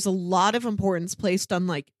movie, there's a lot of importance placed on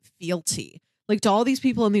like fealty. Like to all these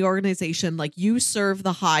people in the organization, like you serve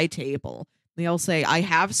the high table. They all say, I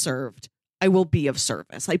have served. I will be of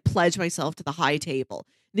service. I pledge myself to the high table.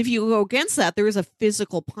 And if you go against that, there is a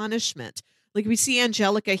physical punishment. Like we see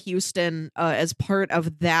Angelica Houston as part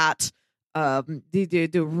of that,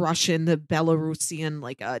 the Russian, the Belarusian,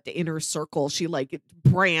 like the inner circle. She like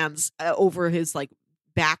brands over his like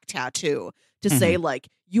back tattoo to say like,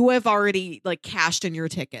 you have already like cashed in your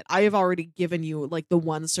ticket. I have already given you like the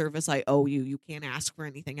one service I owe you. You can't ask for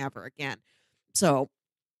anything ever again. So,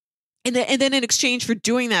 and then in exchange for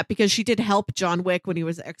doing that, because she did help John Wick when he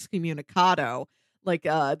was excommunicado, like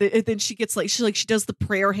then she gets like she does the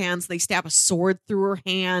prayer hands. They stab a sword through her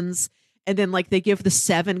hands, and then like they give the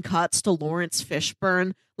 7 cuts to Lawrence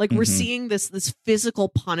Fishburne. Like we're seeing this physical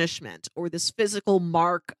punishment or this physical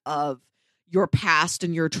mark of your past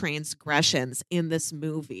and your transgressions in this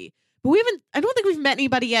movie. But I don't think we've met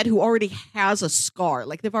anybody yet who already has a scar.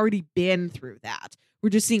 Like they've already been through that. We're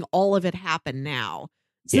just seeing all of it happen now.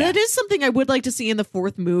 So that is something I would like to see in the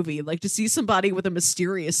 4th movie, like to see somebody with a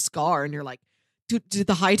mysterious scar and you're like, did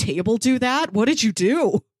the high table do that? What did you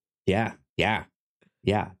do? Yeah.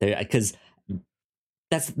 Because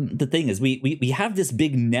that's the thing is we have this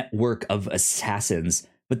big network of assassins,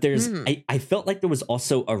 but there's I felt like there was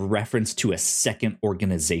also a reference to a second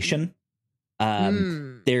organization.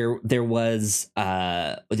 There was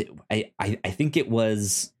I think it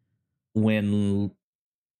was when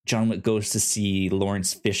John Wick goes to see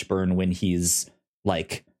Lawrence Fishburne when he's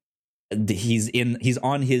like he's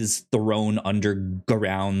on his throne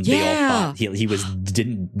underground. They all thought he was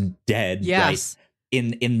dead. Yes.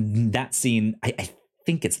 Right? In that scene, I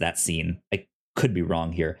think it's that scene. I could be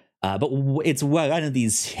wrong here. But it's one of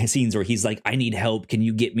these scenes where he's like, I need help. Can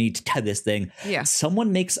you get me to this thing? Yeah.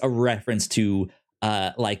 Someone makes a reference to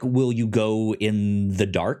like, will you go in the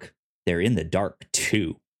dark? They're in the dark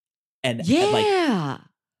too. And like,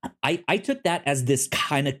 I took that as this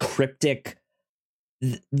kind of cryptic,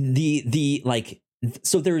 the like,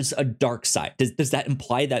 so there's a dark side. Does that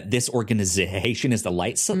imply that this organization is the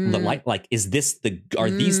light? The light, like, is this are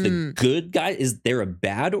these the good guys? Is there a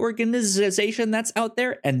bad organization that's out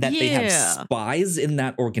there, and that they have spies in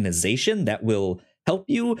that organization that will help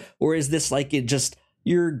you, or is this like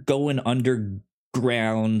you're going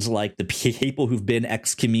underground, like the people who've been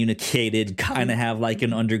excommunicated kind of have like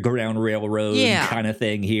an underground railroad kind of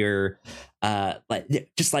thing here,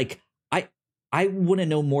 like just like. I want to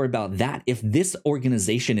know more about that. If this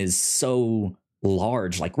organization is so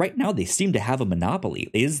large, like right now, they seem to have a monopoly.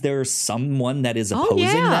 Is there someone that is opposing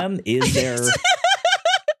them? Is there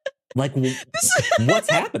like what's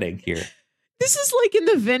happening here? This is like in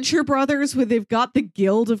the Venture Brothers where they've got the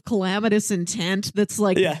Guild of Calamitous Intent. That's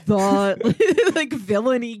like the like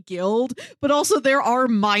villainy guild, but also there are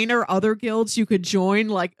minor other guilds you could join,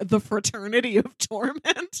 like the Fraternity of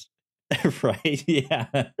Torment. Right. Yeah.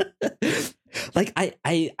 Like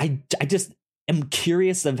I just am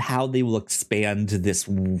curious of how they will expand this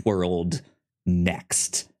world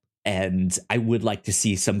next, and I would like to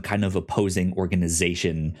see some kind of opposing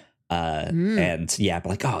organization. And but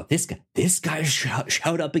like, oh, this guy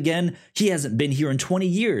showed up again. He hasn't been here in 20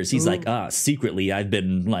 years. He's like, secretly I've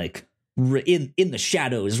been like in the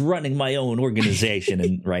shadows running my own organization,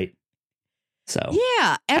 and right. So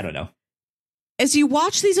I don't know. As you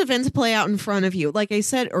watch these events play out in front of you, like I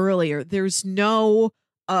said earlier, there's no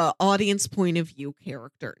audience point of view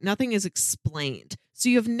character. Nothing is explained. So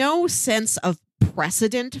you have no sense of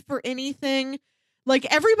precedent for anything.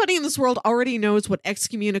 Like everybody in this world already knows what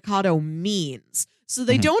excommunicado means. So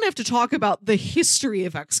they don't have to talk about the history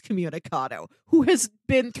of excommunicado. Who has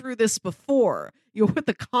been through this before? You know, what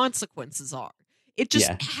the consequences are. It just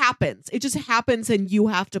happens. It just happens and you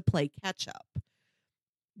have to play catch up.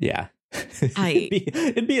 Yeah.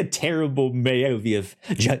 It'd be a terrible movie if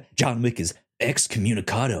John Wick is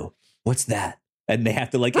excommunicado. What's that? And they have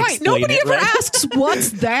to like explain nobody it, ever asks what's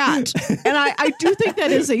that. And I do think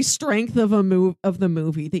that is a strength of the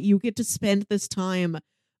movie, that you get to spend this time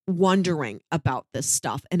wondering about this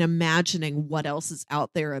stuff and imagining what else is out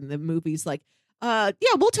there. And the movie's like,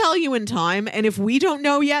 we'll tell you in time. And if we don't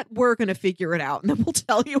know yet, we're going to figure it out. And then we'll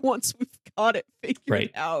tell you once we've got it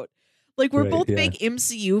figured out. Like we're both big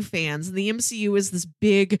MCU fans, and the MCU is this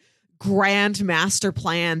big grand master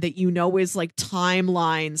plan that is like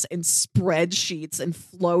timelines and spreadsheets and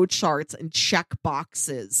flow charts and check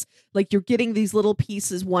boxes. Like you're getting these little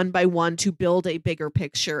pieces one by one to build a bigger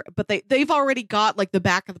picture, but they've already got like the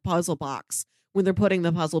back of the puzzle box when they're putting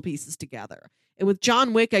the puzzle pieces together. And with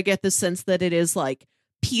John Wick, I get the sense that it is like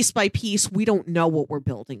piece by piece. We don't know what we're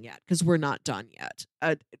building yet because we're not done yet.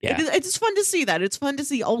 It's fun to see that. It's fun to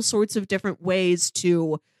see all sorts of different ways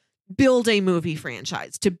to build a movie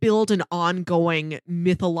franchise, to build an ongoing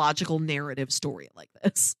mythological narrative story like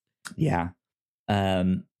this. Yeah.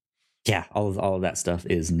 All of that stuff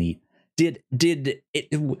is neat. Which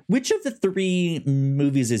of the three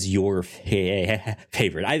movies is your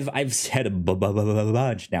favorite? I've said a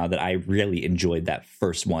bunch now that I really enjoyed that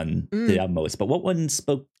first one the most, but what one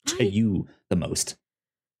spoke to you the most?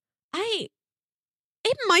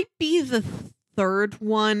 It might be the third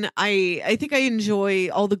one. I think I enjoy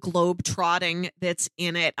all the globe trotting that's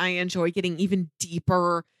in it. I enjoy getting even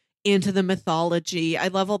deeper into the mythology. I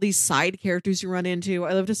love all these side characters you run into.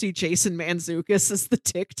 I love to see Jason Mantzoukas as the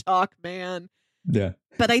TikTok man. Yeah.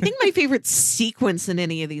 But I think my favorite sequence in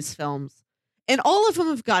any of these films, and all of them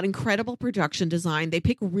have got incredible production design. They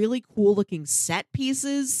pick really cool looking set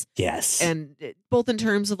pieces. Yes. And both in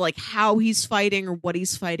terms of like how he's fighting or what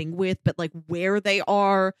he's fighting with, but like where they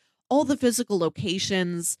are, all the physical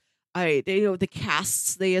locations, the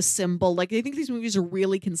casts they assemble. Like I think these movies are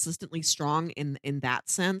really consistently strong in that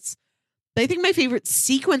sense. But I think my favorite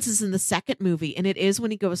sequence is in the second movie, and it is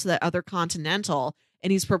when he goes to that other Continental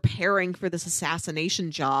and he's preparing for this assassination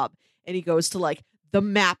job, and he goes to like the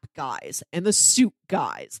map guys and the suit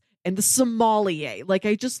guys and the sommelier. Like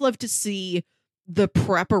I just love to see the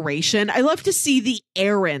preparation. I love to see the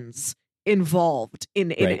errands involved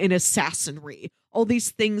in assassinry. All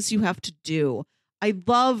these things you have to do.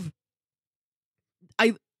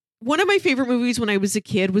 One of my favorite movies when I was a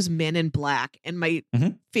kid was Men in Black, and my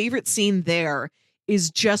favorite scene there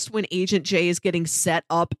is just when Agent J is getting set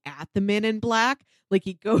up at the Men in Black. Like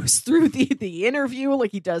he goes through the interview,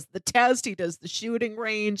 like he does the test, he does the shooting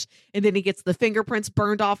range, and then he gets the fingerprints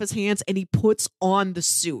burned off his hands and he puts on the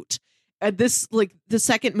suit. This, like the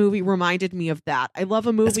second movie reminded me of that. I love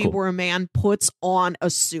a movie where a man puts on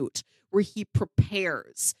a suit, where he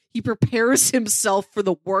prepares himself for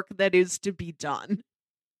the work that is to be done.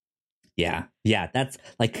 Yeah, that's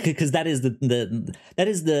like, because that is the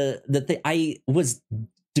thing. I was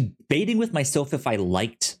debating with myself if I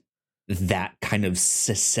liked that kind of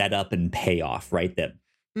setup and payoff, right? That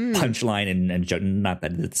punchline and not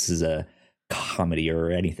that this is a comedy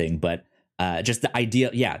or anything, but just the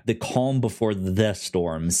idea, the calm before the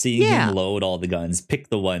storm, seeing him load all the guns, pick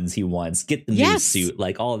the ones he wants, get the new suit,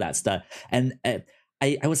 like all that stuff. And I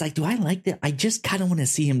was like, do I like that? I just kind of want to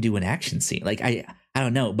see him do an action scene. Like I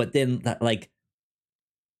don't know, but then like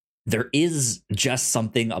there is just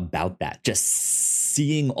something about that. Just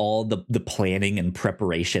seeing all the planning and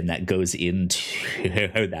preparation that goes into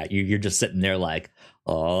that. You're just sitting there like,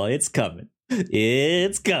 oh, it's coming.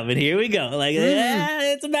 It's coming. Here we go. Like,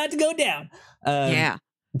 it's about to go down.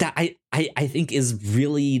 That I think is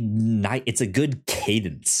really nice. It's a good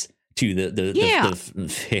cadence to the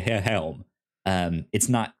film. It's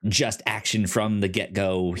not just action from the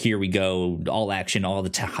get-go. Here we go, all action all the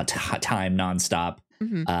time, nonstop,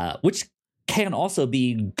 which can also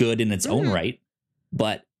be good in its own right.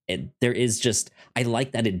 But there is just, I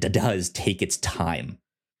like that it does take its time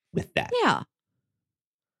with that. Yeah.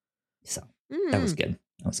 So that was good.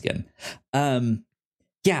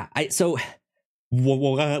 So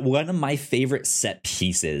one of my favorite set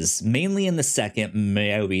pieces, mainly in the second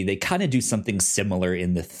movie, they kind of do something similar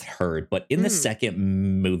in the third, but in the second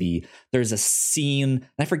movie, there's a scene,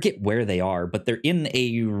 I forget where they are, but they're in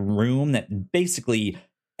a room that basically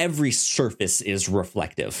every surface is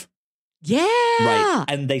reflective. Yeah. Right.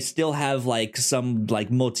 And they still have like some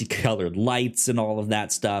like multicolored lights and all of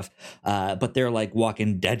that stuff. But they're like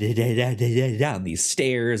walking down these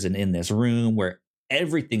stairs and in this room where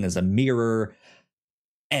everything is a mirror.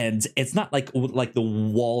 And it's not like the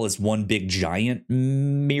wall is one big giant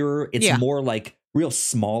mirror. It's more like real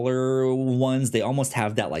smaller ones. They almost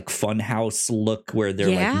have that like funhouse look where they're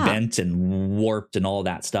like bent and warped and all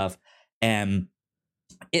that stuff. And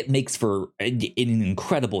it makes for an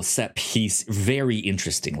incredible set piece, very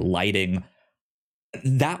interesting lighting.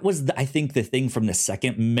 That was, I think, the thing from the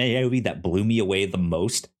second movie that blew me away the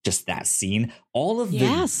most. Just that scene. All of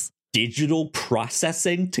the digital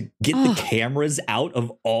processing to get the cameras out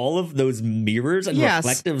of all of those mirrors and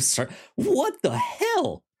reflective. What the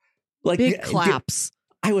hell? Like big claps.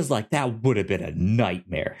 I was like, that would have been a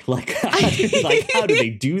nightmare. Like how do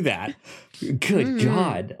they do that? Good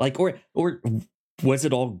God. Like, or was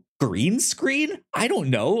it all green screen? I don't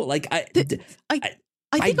know. Like I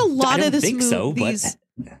think a lot of this movie, so,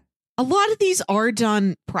 a lot of these are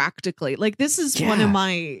done practically. Like this is one of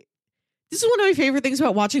my favorite things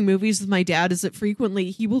about watching movies with my dad is that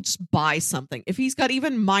frequently he will just buy something. If he's got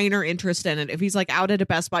even minor interest in it, if he's like out at a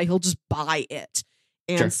Best Buy, he'll just buy it.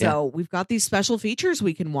 And we've got these special features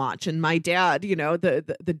we can watch. And my dad, you know,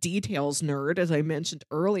 the details nerd, as I mentioned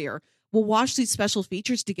earlier, will watch these special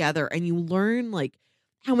features together, and you learn like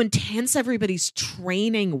how intense everybody's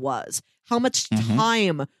training was, how much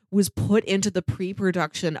time was put into the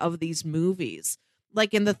pre-production of these movies.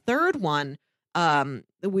 Like in the third one,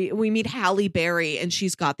 we meet Halle Berry, and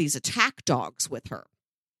she's got these attack dogs with her.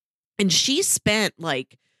 And she spent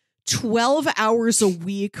like 12 hours a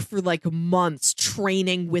week for like months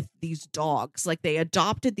training with these dogs. Like they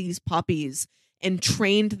adopted these puppies and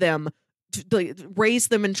trained them,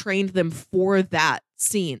 raised them and trained them for that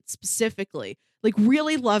scene specifically. Like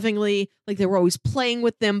really lovingly, like they were always playing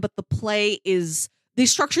with them, but they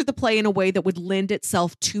structured the play in a way that would lend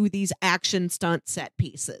itself to these action stunt set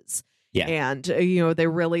pieces. Yeah. And, you know, they're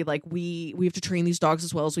really like, we have to train these dogs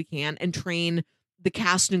as well as we can and train the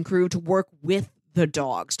cast and crew to work with the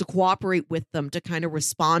dogs, to cooperate with them, to kind of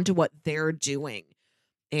respond to what they're doing.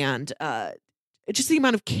 And just the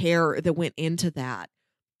amount of care that went into that.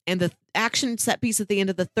 And the action set piece at the end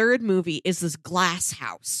of the third movie is this glass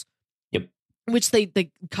house. Yep. Which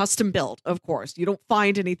they custom built, of course. You don't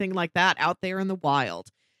find anything like that out there in the wild.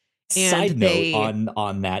 And side note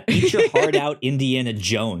on that, eat your heart out, Indiana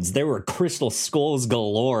Jones. There were crystal skulls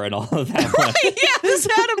galore and all of that. Right, yeah, this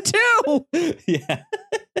had them too. Yeah.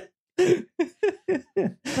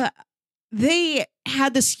 But they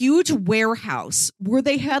had this huge warehouse where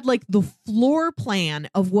they had like the floor plan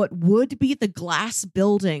of what would be the glass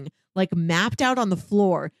building like mapped out on the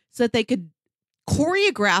floor so that they could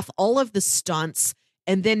choreograph all of the stunts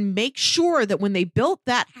and then make sure that when they built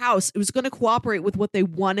that house, it was going to cooperate with what they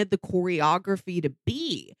wanted the choreography to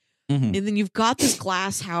be. And then you've got this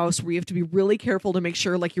glass house where you have to be really careful to make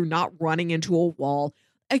sure like you're not running into a wall.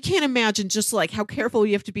 I can't imagine just like how careful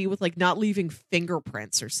you have to be with like not leaving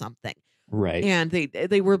fingerprints or something. Right. And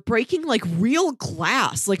they were breaking like real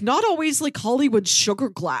glass, like not always like Hollywood sugar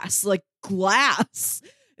glass, like glass.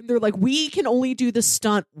 And they're like, we can only do the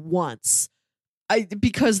stunt once.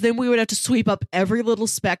 Because then we would have to sweep up every little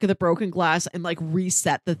speck of the broken glass and like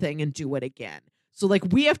reset the thing and do it again. So like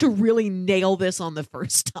we have to really nail this on the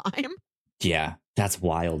first time. Yeah, that's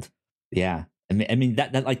wild. Yeah. I mean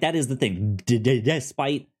that is the thing.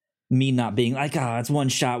 Despite me not being like, oh, it's one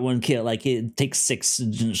shot, one kill. Like it takes 6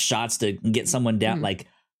 shots to get someone down. Like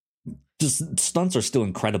just stunts are still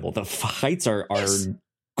incredible. The fights are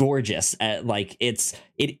gorgeous. Like it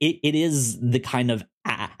is the kind of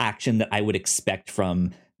action that I would expect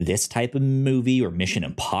from this type of movie or Mission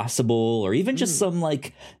Impossible or even just some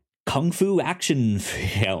like kung fu action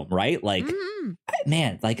film, right? Like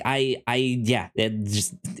man, like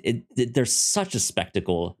there's such a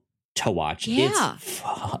spectacle to watch. Yeah. It's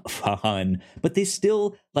fun, but they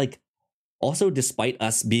still like also, despite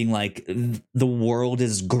us being like the world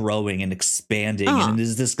is growing and expanding and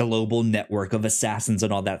there's this global network of assassins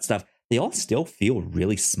and all that stuff, they all still feel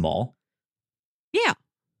really small. Yeah.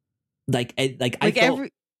 I felt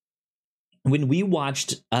when we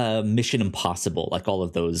watched Mission Impossible, like all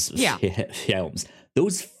of those films,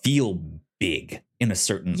 those feel big in a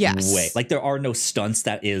certain way. Like there are no stunts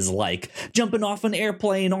that is like jumping off an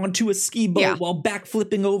airplane onto a ski boat while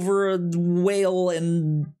backflipping over a whale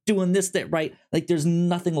and doing this, that, right? Like there's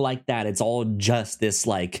nothing like that. It's all just this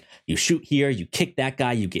like you shoot here, you kick that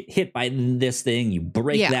guy, you get hit by this thing, you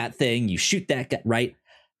break that thing, you shoot that guy, right?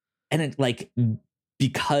 And it like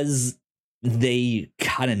because they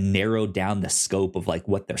kind of narrowed down the scope of like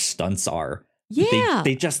what their stunts are. Yeah.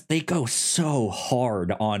 They go so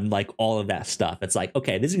hard on like all of that stuff. It's like,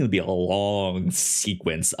 okay, this is going to be a long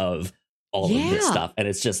sequence of all of this stuff. And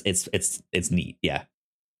it's just, it's neat. Yeah.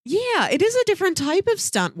 Yeah. It is a different type of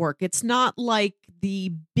stunt work. It's not like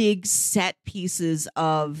the big set pieces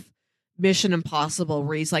of Mission Impossible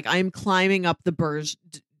where he's like, I'm climbing up the Burj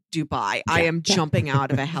Dubai. I am jumping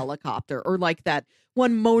out of a helicopter, or like that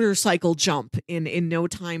one motorcycle jump in No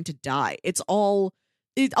Time to Die. It's all,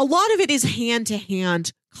 a lot of it is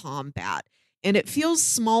hand-to-hand combat, and it feels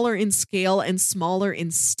smaller in scale and smaller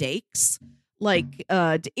in stakes. Like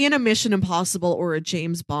in a Mission Impossible or a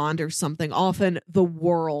James Bond or something, often the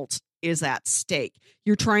world is at stake.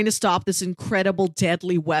 You're trying to stop this incredible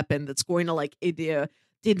deadly weapon that's going to like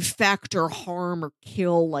infect or harm or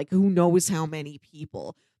kill like who knows how many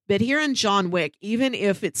people. But here in John Wick, even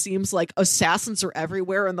if it seems like assassins are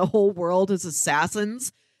everywhere and the whole world is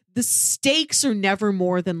assassins, the stakes are never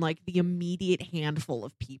more than like the immediate handful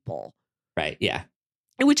of people. Right. Yeah.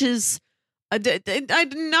 Which is not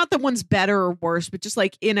that one's better or worse, but just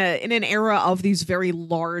like in an era of these very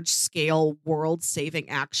large scale world saving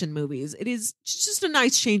action movies, it is just a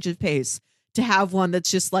nice change of pace to have one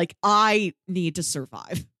that's just like, I need to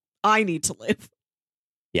survive. I need to live.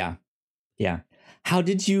 Yeah. Yeah. How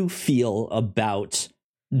did you feel about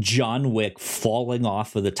John Wick falling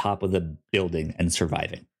off of the top of the building and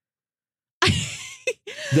surviving?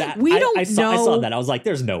 That we don't I know. I saw that. I was like,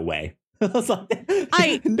 there's no way. I was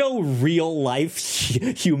like, no real life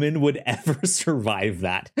human would ever survive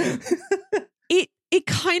that. It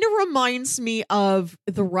kind of reminds me of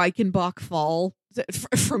the Reichenbach fall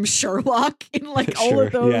from Sherlock in like all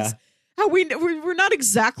of those. Yeah. How we're not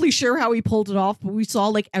exactly sure how he pulled it off, but we saw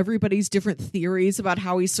like everybody's different theories about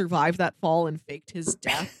how he survived that fall and faked his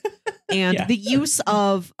death. And the use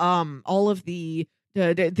of all of the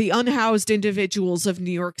unhoused individuals of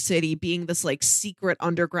New York City being this like secret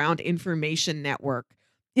underground information network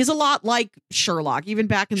is a lot like Sherlock, even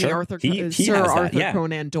back in the Arthur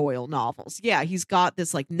Conan Doyle novels. Yeah, he's got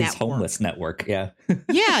this like network. His homeless network, yeah.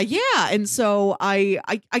 yeah. And so I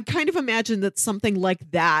kind of imagine that something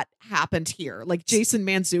like that happened here. Like Jason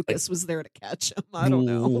Mantzoukas was there to catch him. I don't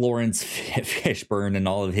know. Lawrence Fishburne and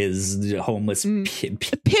all of his homeless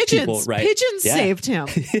pigeons. People, right? Pigeons saved him.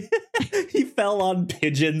 He fell on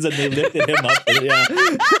pigeons and they lifted him up.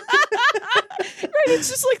 Right, it's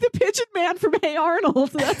just like the Pigeon Man from Hey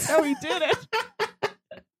Arnold. That's how he did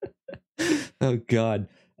it. Oh God,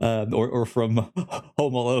 or from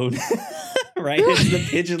Home Alone, right? It's the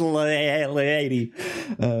pigeon lady.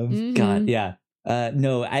 God, yeah.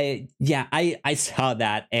 No, I saw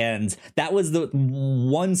that, and that was the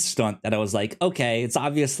one stunt that I was like, okay, it's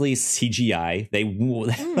obviously CGI.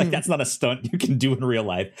 Like that's not a stunt you can do in real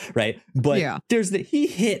life, right? But he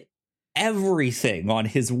hit everything on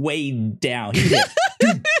his way down. He hit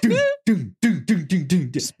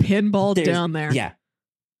just pinball down there. Yeah.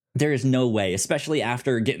 There is no way, especially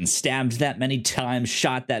after getting stabbed that many times,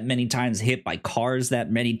 shot that many times, hit by cars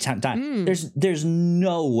that many times. There's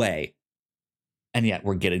no way. And yet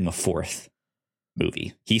we're getting a fourth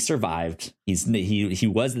movie. He survived. He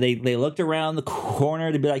was. They looked around the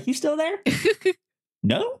corner to be like, "You still there?"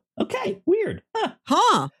 No. Okay. Weird.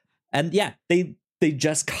 Huh. And yeah, they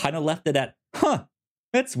just kind of left it at, "Huh.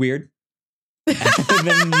 That's weird." And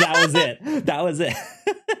then that was it.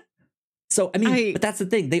 So I mean, but that's the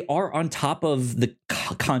thing. They are on top of the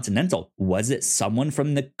Continental. Was it someone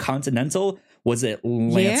from the Continental? Was it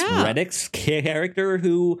Lance Reddick's character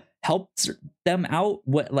who helped them out?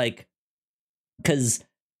 What, like, because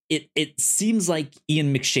it seems like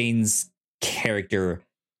Ian McShane's character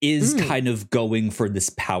is kind of going for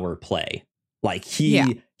this power play. Like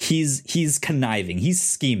he's conniving, he's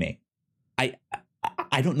scheming.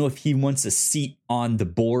 I don't know if he wants a seat on the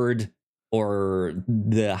board or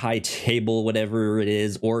the high table, whatever it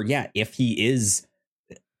is, or if he is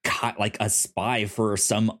like a spy for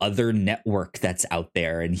some other network that's out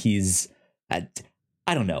there, and he's I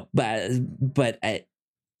don't know, but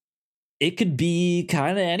it could be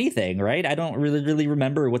kind of anything, right? I don't really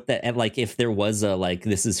remember what that, like, if there was a like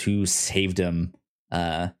this is who saved him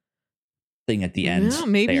thing at the end.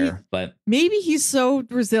 But maybe he's so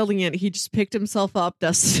resilient he just picked himself up,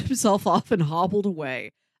 dusted himself off, and hobbled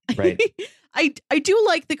away. Right. I do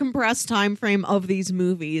like the compressed time frame of these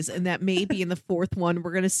movies, and that maybe in the fourth one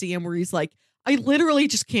we're gonna see him where he's like, I literally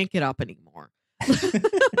just can't get up anymore.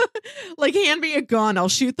 Like, hand me a gun, I'll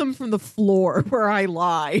shoot them from the floor where I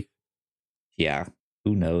lie. Yeah,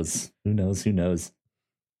 who knows?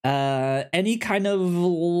 Any kind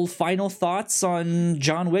of final thoughts on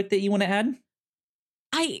John Wick that you want to add?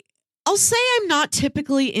 I'll say I'm not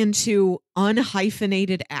typically into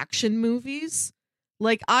unhyphenated action movies.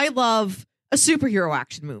 Like, I love a superhero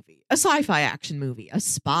action movie, a sci-fi action movie, a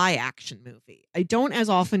spy action movie. I don't as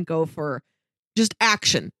often go for just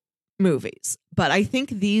action movies, but I think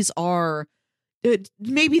these are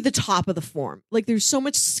maybe the top of the form. Like, there's so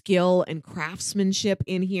much skill and craftsmanship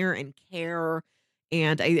in here and care,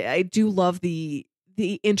 and I do love the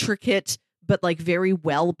intricate but like very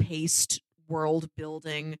well-paced world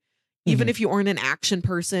building. Even if you aren't an action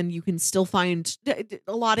person, you can still find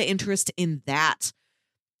a lot of interest in that.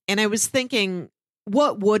 And I was thinking,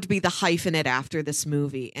 what would be the hyphenate after this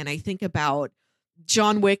movie? And I think about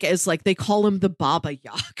John Wick as, like, they call him the Baba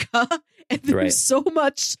Yaga. And there's so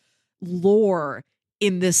much lore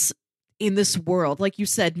in this world. Like you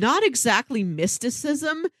said, not exactly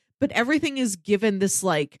mysticism, but everything is given this,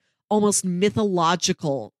 like, almost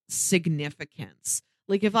mythological significance.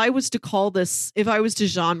 Like if I was to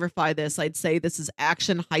genreify this, I'd say this is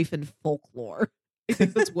action-folklore. I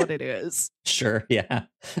think that's what it is. Sure, yeah.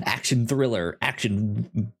 Action thriller,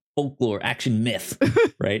 action folklore, action myth,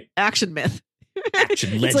 right? Action myth.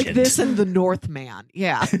 Action legend. It's like this and the Northman.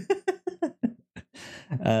 Yeah.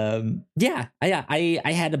 I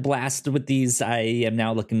had a blast with these. I am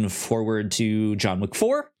now looking forward to John Wick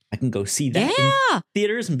 4. I can go see that in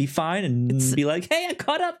theaters and be fine and be like, hey, I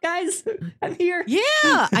caught up, guys. I'm here.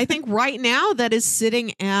 Yeah. I think right now that is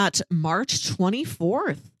sitting at March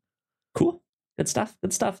 24th. Cool. Good stuff.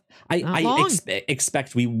 I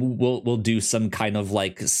expect we'll do some kind of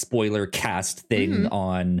like spoiler cast thing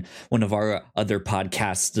on one of our other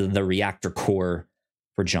podcasts, the Reactor Core,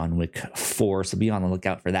 for John Wick 4. So be on the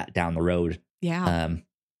lookout for that down the road. Yeah.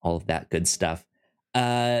 All of that good stuff.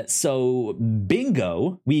 So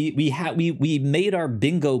bingo, we made our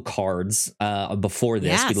bingo cards before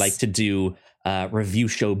this. Yes. We like to do review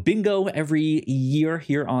show bingo every year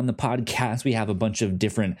here on the podcast. We have a bunch of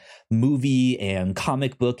different movie and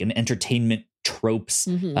comic book and entertainment tropes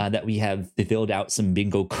that we have filled out some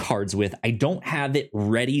bingo cards with. I don't have it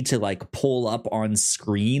ready to like pull up on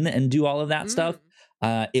screen and do all of that stuff.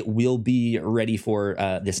 It will be ready for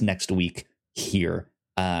this next week here.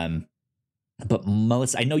 But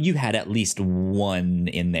Melissa, I know you had at least one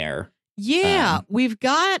in there. Yeah, we've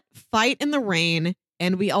got Fight in the Rain,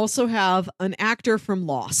 and we also have an actor from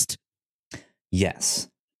Lost. Yes.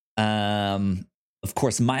 Of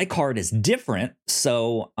course, my card is different,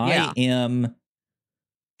 so I am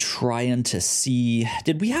trying to see.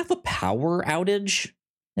 Did we have a power outage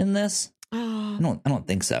in this? I don't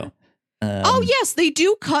think so. Oh yes, they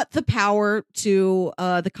do cut the power to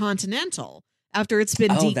the Continental after it's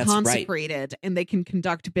been deconsecrated, and they can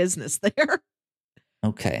conduct business there.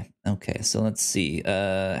 Okay. So let's see.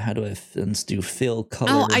 Let's do fill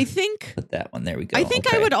color. Oh, I think put that one. There we go. I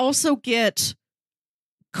think I would also get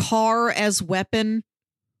car as weapon.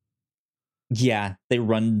 Yeah, they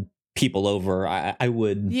run people over. I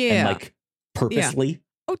would. Yeah, and like purposely.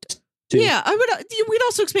 Yeah. Oh, yeah, I would. We'd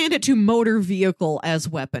also expand it to motor vehicle as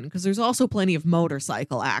weapon, because there's also plenty of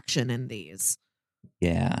motorcycle action in these.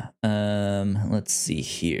 Yeah. Let's see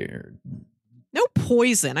here. No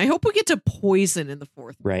poison. I hope we get to poison in the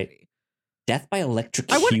fourth movie. Death by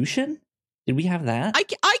electrocution? Did we have that?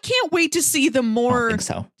 I can't wait to see the more I don't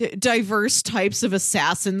think so. Diverse types of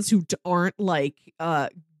assassins who aren't like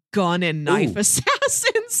gun and knife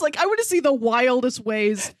assassins. Like I want to see the wildest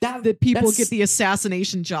ways that people get the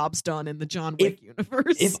assassination jobs done in the John Wick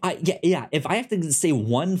universe. If I have to say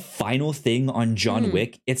one final thing on John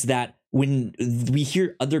Wick, it's that when we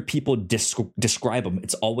hear other people describe him,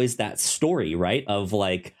 it's always that story, right? Of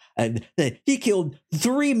like, he killed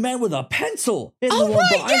 3 men with a pencil. Oh,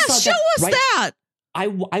 right. Yeah, show us that. I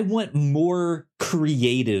want more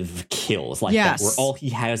creative kills like that, where all he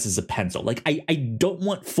has is a pencil. Like, I don't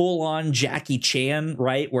want full on Jackie Chan,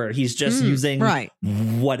 right? Where he's just using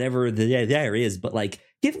whatever there is, but like,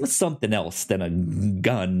 give him something else than a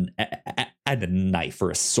gun and a knife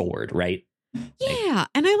or a sword, right? Yeah,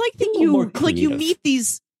 and I like that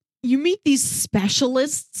you meet these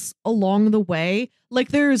specialists along the way. Like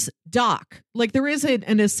there's Doc, like there is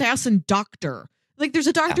an assassin doctor. Like there's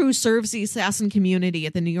a doctor who serves the assassin community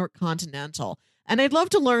at the New York Continental. And I'd love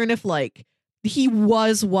to learn if like he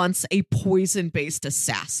was once a poison-based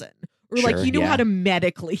assassin, or like he knew how to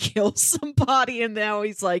medically kill somebody, and now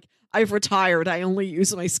he's like, I've retired. I only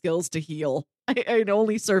use my skills to heal. I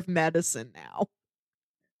only serve medicine now.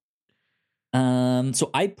 So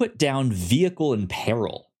I put down vehicle in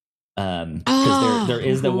peril. Because there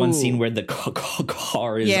is the one scene where the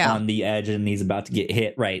car is on the edge and he's about to get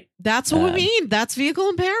hit. Right. That's what we mean. That's vehicle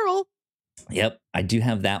in peril. Yep. I do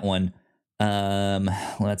have that one.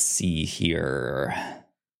 Let's see here.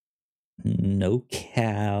 No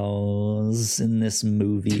cows in this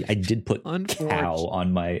movie. I did put cow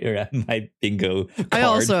on my bingo card. I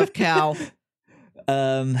also have cow.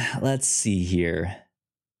 Let's see here.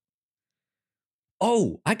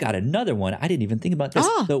 Oh, I got another one. I didn't even think about this.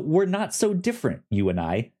 So we're not so different, you and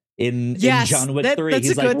I, in John Wick 3.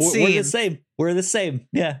 He's like, we're the same. We're the same.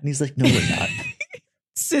 Yeah. And he's like, no, we're not.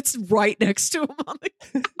 Sits right next to him on the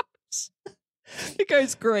couch. The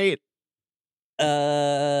guy's great.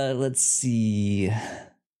 Let's see.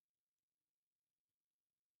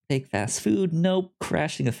 Take fast food. Nope.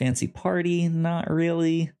 Crashing a fancy party. Not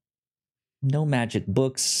really. No magic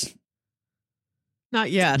books. Not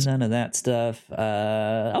yet. None of that stuff.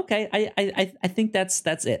 Okay, I think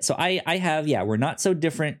that's it. So I have, we're not so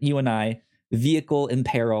different, you and I. Vehicle in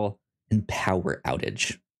peril and power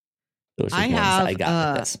outage. Those are the ones I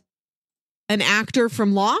got with this. An actor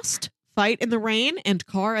from Lost, Fight in the Rain, and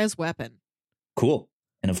Car as Weapon. Cool.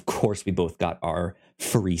 And of course, we both got our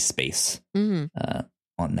free space on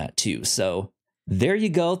that too. So there you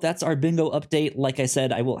go. That's our bingo update. Like I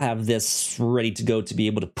said, I will have this ready to go to be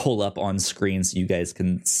able to pull up on screen so you guys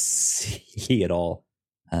can see it all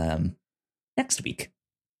next week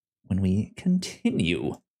when we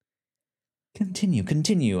continue.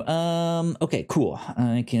 Okay, cool.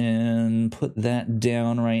 I can put that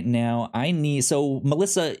down right now.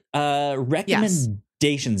 Melissa,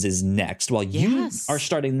 recommendations is next. While you are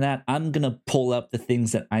starting that, I'm going to pull up the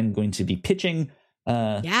things that I'm going to be pitching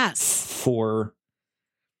for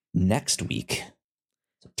next week.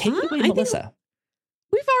 So take it away, Melissa.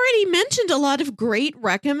 We've already mentioned a lot of great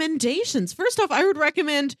recommendations. First off, I would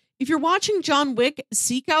recommend, if you're watching John Wick,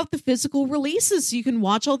 seek out the physical releases so you can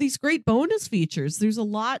watch all these great bonus features. There's a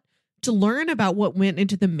lot to learn about what went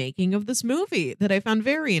into the making of this movie that I found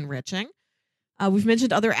very enriching. We've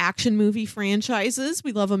mentioned other action movie franchises.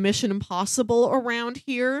 We love a Mission Impossible around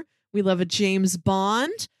here. We love a James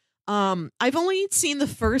Bond. I've only seen the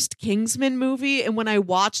first Kingsman movie, and when I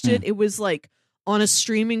watched it, it was like on a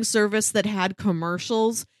streaming service that had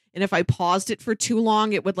commercials, and if I paused it for too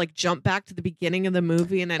long, it would like jump back to the beginning of the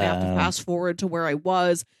movie, and I'd have to fast forward to where I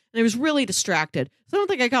was, and I was really distracted. So I don't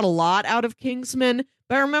think I got a lot out of Kingsman,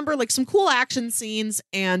 but I remember like some cool action scenes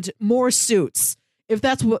and more suits.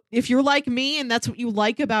 If you're like me and that's what you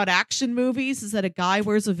like about action movies, is that a guy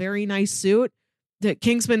wears a very nice suit, that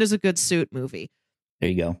Kingsman is a good suit movie. There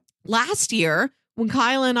you go. Last year, when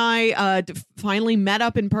Kyle and I finally met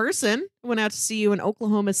up in person, went out to see you in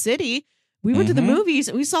Oklahoma City, we went to the movies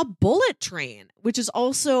and we saw Bullet Train, which is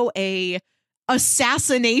also a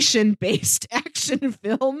assassination-based action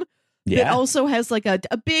film that also has like a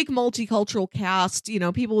big multicultural cast,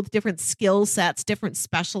 people with different skill sets, different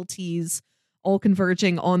specialties, all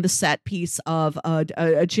converging on the set piece of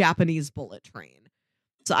a Japanese bullet train.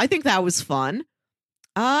 So I think that was fun.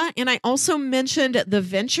 And I also mentioned The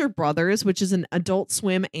Venture Brothers, which is an Adult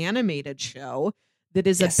Swim animated show that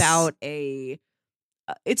is about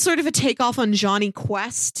it's sort of a takeoff on Johnny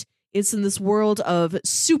Quest. It's in this world of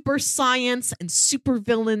super science and super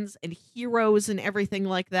villains and heroes and everything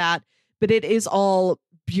like that. But it is all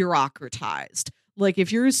bureaucratized. Like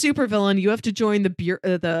if you're a supervillain, you have to join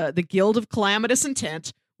the Guild of Calamitous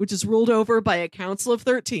Intent, which is ruled over by a Council of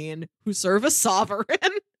 13 who serve a sovereign.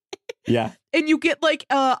 Yeah. And you get like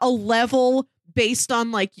a level based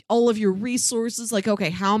on like all of your resources. Like, okay,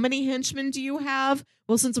 how many henchmen do you have?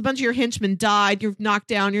 Well, since a bunch of your henchmen died, you're knocked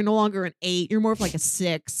down. You're no longer an 8. You're more of like a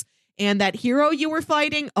 6. And that hero you were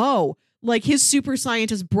fighting, like his super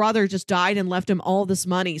scientist brother just died and left him all this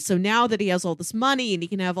money. So now that he has all this money and he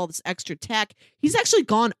can have all this extra tech, he's actually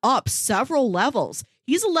gone up several levels.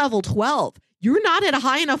 He's a level 12. You're not at a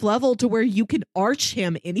high enough level to where you can arch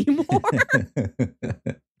him anymore.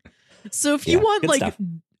 So if you want like stuff.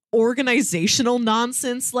 Organizational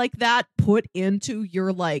nonsense like that put into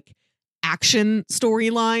your like action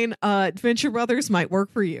storyline, Adventure Brothers might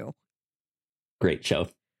work for you. Great show.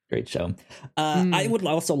 I would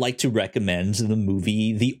also like to recommend the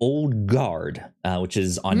movie The Old Guard, which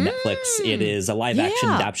is on Netflix. It is a live action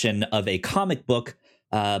adaptation of a comic book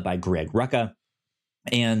by Greg Rucka.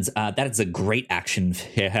 And that is a great action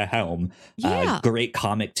film. Great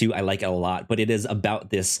comic, too. I like it a lot. But it is about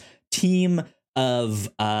this team of,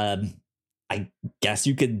 I guess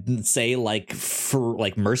you could say, like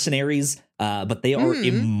mercenaries. But they are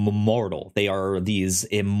immortal. They are these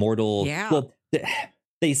immortal. Yeah. Well,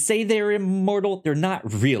 they say they're immortal. They're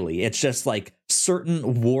not really. It's just like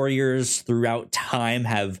certain warriors throughout time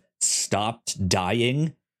have stopped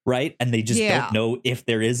dying. Right. And they just don't know if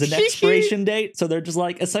there is an expiration date. So they're just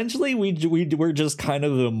like, essentially, we're just kind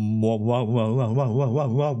of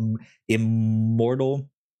immortal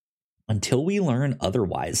until we learn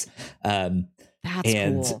otherwise. That's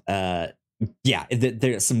cool.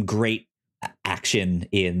 There's some great action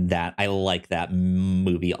in that. I like that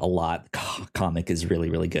movie a lot. Comic is really,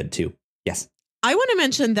 really good, too. Yes. I want to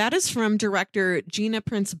mention that is from director Gina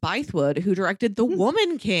Prince Bythewood, who directed The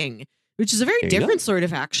Woman King, which is a very different sort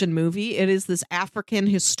of action movie. It is this African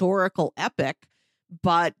historical epic,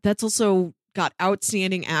 but that's also got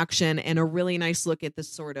outstanding action and a really nice look at this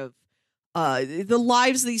sort of the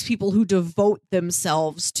lives of these people who devote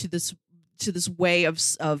themselves to this way of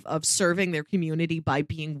serving their community by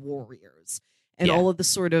being warriors and all of the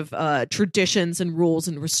sort of traditions and rules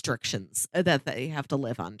and restrictions that they have to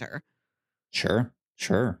live under. Sure.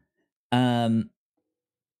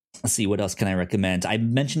 Let's see, what else can I recommend? I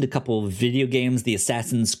mentioned a couple of video games, the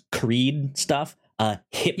Assassin's Creed stuff.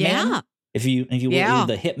 Hitman If you Yeah.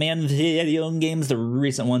 the Hitman video games, the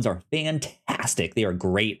recent ones are fantastic. They are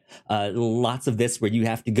great. Lots of this where you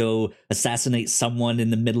have to go assassinate someone in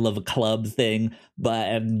the middle of a club thing,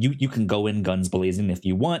 but you can go in guns blazing if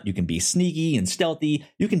you want. You can be sneaky and stealthy.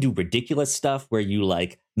 You can do ridiculous stuff where you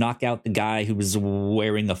like knock out the guy who was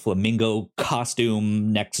wearing a flamingo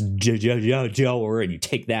costume next door, and you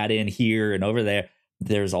take that in here and over there.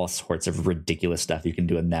 There's all sorts of ridiculous stuff you can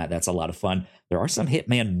do in that. That's a lot of fun. There are some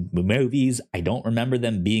Hitman movies. I don't remember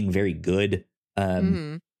them being very good.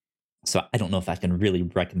 So I don't know if I can really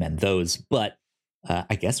recommend those, but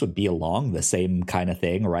I guess would be along the same kind of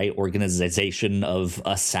thing, right? Organization of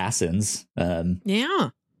assassins.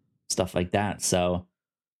 Stuff like that. So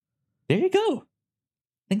there you go.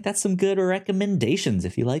 I think that's some good recommendations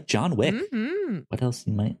if you like John Wick. What else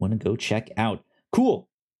you might want to go check out? Cool.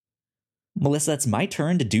 Melissa, it's my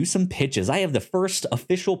turn to do some pitches. I have the first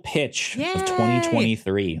official pitch of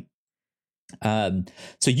 2023. So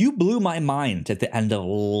you blew my mind at the end of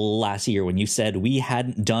last year when you said we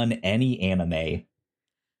hadn't done any anime.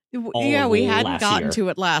 Yeah, we hadn't gotten to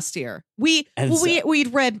it last year. We'd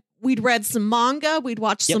read some manga. We'd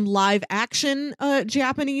watched some live action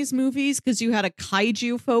Japanese movies because you had a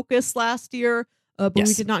kaiju focus last year, but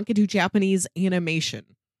we did not get to Japanese animation.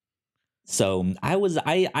 So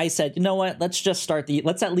I said, you know what? Let's just start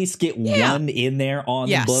let's at least get one in there on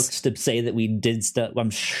the books to say that we did stuff.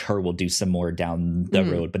 I'm sure we'll do some more down the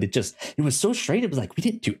road, but it was so strange. It was like, we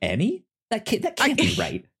didn't do any. That can't be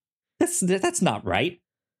right. That's not right.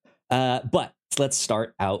 But let's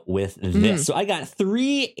start out with this. So I got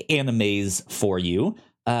 3 animes for you.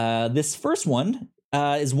 This first one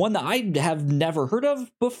is one that I have never heard of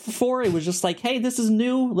before. It was just like, hey, this is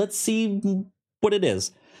new. Let's see what it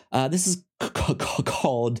is. This is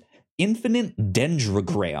called Infinite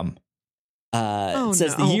Dendrogram. It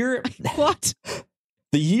says the year... What?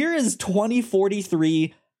 The year is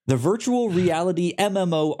 2043. The virtual reality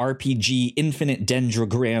MMORPG Infinite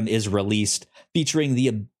Dendrogram is released, featuring the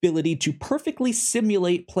ability to perfectly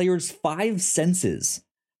simulate players' 5 senses.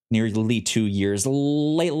 Nearly 2 years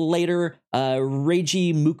later,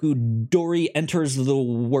 Reiji Mukudori enters the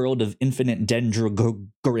world of Infinite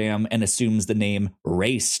Dendrogram and assumes the name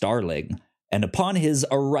Ray Starling. And upon his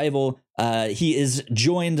arrival, he is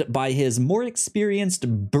joined by his more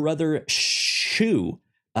experienced brother Shu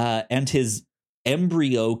and his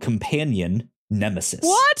embryo companion Nemesis.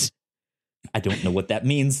 What? I don't know what that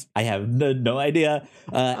means. I have no idea.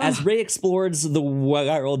 As Ray explores the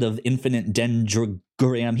world of Infinite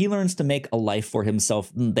Dendrogram, he learns to make a life for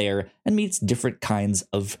himself there and meets different kinds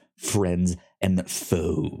of friends and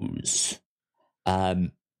foes. So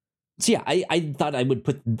yeah, I thought I would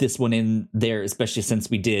put this one in there, especially since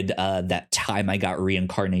we did that time I got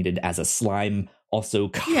reincarnated as a slime. Also,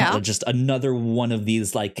 just another one of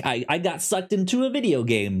these, like, I got sucked into a video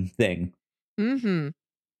game thing.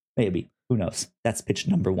 Maybe. Who knows? That's pitch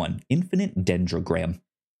number 1. Infinite Dendrogram.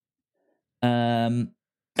 Let's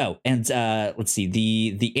see.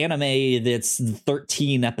 The anime that's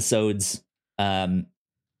 13 episodes. I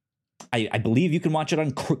believe you can watch it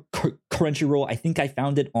on Crunchyroll. I think I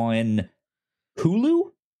found it on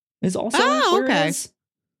Hulu. Is also where it is.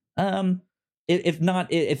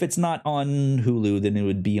 If it's not on Hulu, then it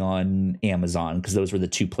would be on Amazon, because those were the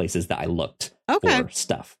 2 places that I looked for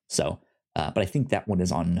stuff. So, but I think that one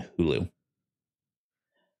is on Hulu.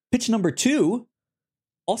 Pitch number 2,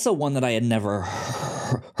 also one that I had never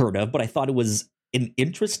heard of, but I thought it was an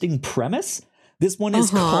interesting premise. This one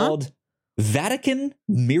is called Vatican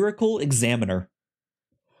Miracle Examiner.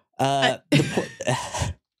 The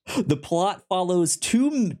plot follows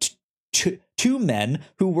two men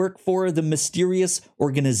who work for the mysterious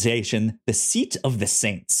organization, the Seat of the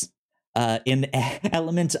Saints, an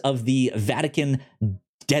element of the Vatican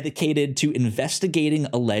dedicated to investigating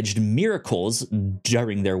alleged miracles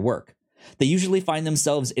during their work. They usually find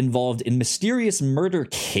themselves involved in mysterious murder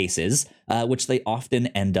cases, which they often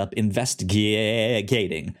end up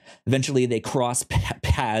investigating. Eventually, they cross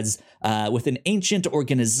paths with an ancient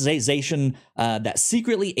organization that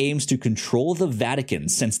secretly aims to control the Vatican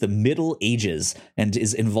since the Middle Ages and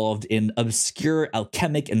is involved in obscure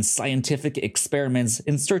alchemic and scientific experiments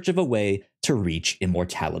in search of a way to reach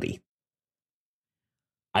immortality.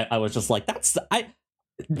 I was just like, I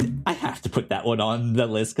have to put that one on the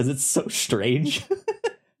list because it's so strange.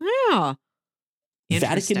 Yeah.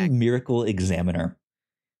 Vatican Miracle Examiner.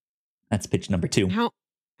 That's pitch number 2.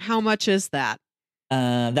 How much is that?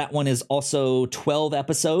 That one is also 12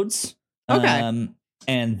 episodes. Okay.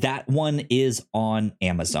 And that one is on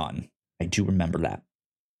Amazon. I do remember that.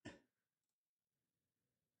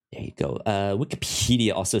 There you go.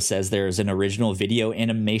 Wikipedia also says there's an original video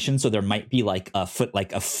animation, so there might be like a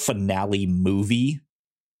finale movie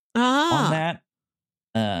on that.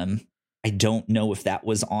 I don't know if that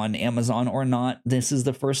was on Amazon or not. This is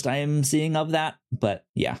the first I'm seeing of that, but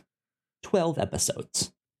yeah, 12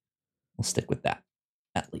 episodes. We'll stick with that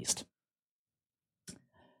at least.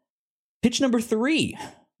 Pitch number 3.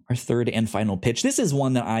 Our third and final pitch. This is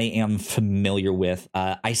one that I am familiar with.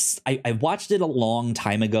 I watched it a long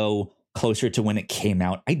time ago, closer to when it came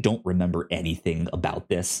out. I don't remember anything about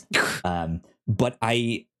this, but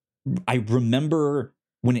I remember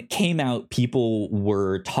when it came out, people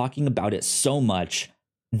were talking about it so much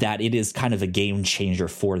that it is kind of a game changer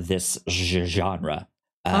for this genre.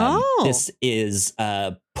 This is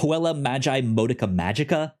Puella Magi Modica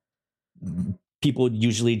Magica. People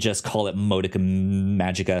usually just call it Modica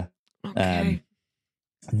Magica. Okay.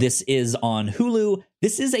 This is on Hulu.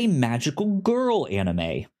 This is a magical girl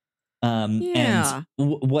anime. And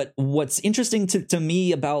what's interesting to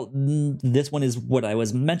me about this one is what I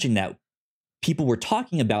was mentioning, that people were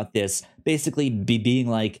talking about this basically being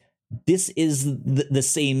like, this is the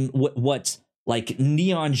same what like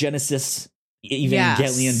Neon Genesis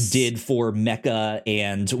Evangelion did for Mecha,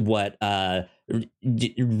 and what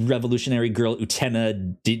Revolutionary Girl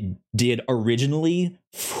Utena did originally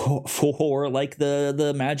for like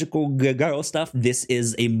the magical girl stuff. This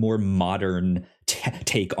is a more modern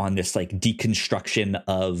take on this like deconstruction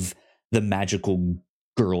of the magical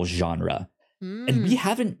girl genre. And we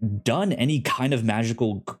haven't done any kind of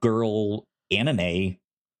magical girl anime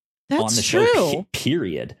on the show,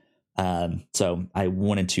 period. So I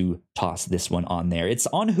wanted to toss this one on there. It's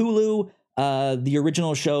on Hulu. The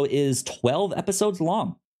original show is 12 episodes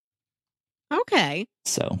long. Okay.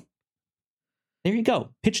 So there you go.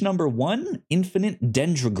 Pitch number 1, Infinite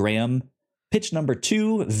Dendrogram. Pitch number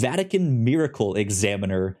 2, Vatican Miracle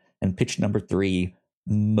Examiner. And pitch number 3,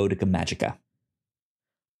 Modica Magica.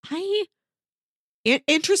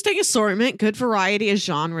 Interesting assortment. Good variety of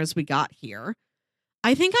genres we got here.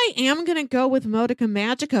 I think I am going to go with Modica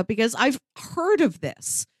Magica because I've heard of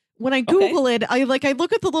this. When I Google it, I look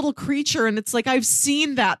at the little creature and it's like, I've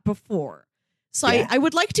seen that before. So I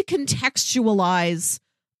would like to contextualize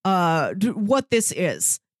what this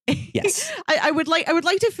is. Yes. I would like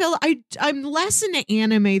to fill, I'm less into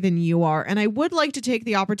anime than you are. And I would like to take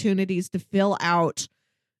the opportunities to fill out,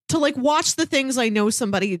 to like watch the things I know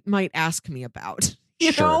somebody might ask me about.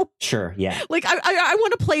 You know? Sure. Yeah. Like I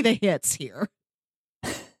want to play the hits here.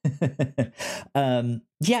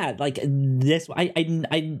 Yeah, like this,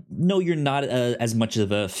 I know you're not as much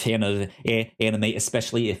of a fan of anime,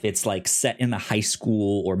 especially if it's like set in a high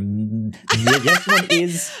school, or this one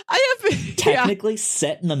is technically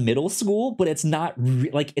set in a middle school, but it's not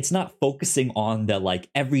it's not focusing on the like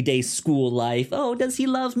everyday school life. Oh, does he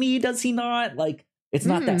love me? Does he not? Like, it's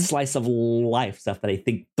not that slice of life stuff that I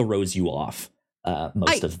think throws you off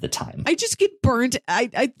most of the time. I just get burnt.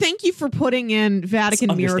 I thank you for putting in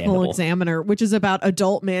Vatican Miracle Examiner, which is about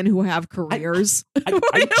adult men who have careers.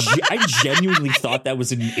 I genuinely thought that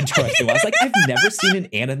was an interesting one. I was like, I've never seen an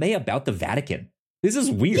anime about the Vatican. This is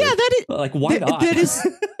weird. Yeah, that is, like, why not? That is.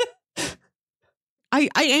 I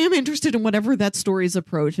am interested in whatever that story's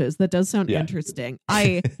approach is. That does sound interesting.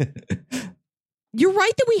 You're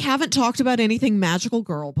right that we haven't talked about anything magical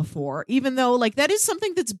girl before, even though like that is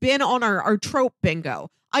something that's been on our trope bingo.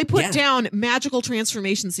 I put down magical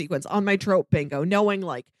transformation sequence on my trope bingo, knowing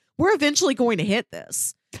like we're eventually going to hit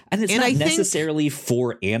this. And it's not necessarily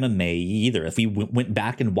for anime either. If we went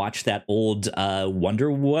back and watched that old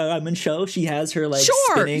Wonder Woman show, she has her like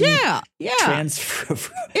spinning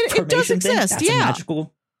transformation. It does exist. That's a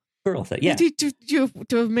magical girl thing. Yeah.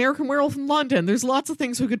 To American Werewolf in London, there's lots of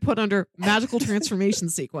things we could put under magical transformation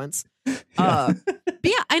sequence. But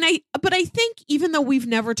I think even though we've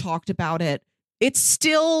never talked about it, it's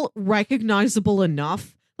still recognizable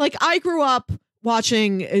enough. Like I grew up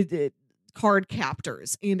watching Card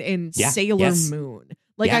Captors and Sailor Moon.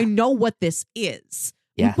 Like I know what this is.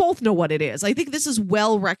 We both know what it is. I think this is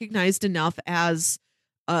well recognized enough as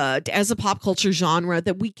a pop culture genre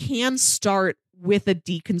that we can start with a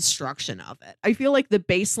deconstruction of it. I feel like the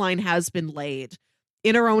baseline has been laid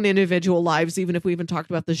in our own individual lives, even if we haven't talked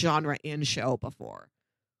about the genre in show before.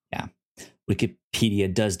 Yeah.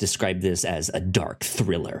 Wikipedia does describe this as a dark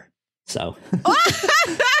thriller. So.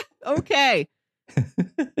 Okay.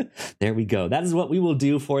 There we go. That is what we will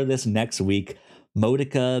do for this next week.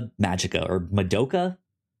 Modica Magica or Madoka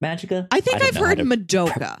Magica? I think I've heard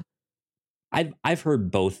Madoka. I've heard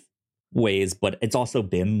both ways, but it's also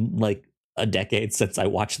been like a decade since I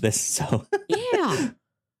watched this, so yeah.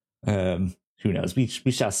 Who knows? We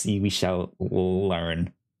shall see. We shall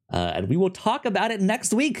learn. and we will talk about it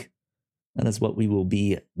next week. That is what we will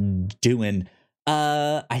be doing.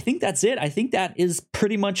 I think that's it. I think that is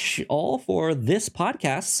pretty much all for this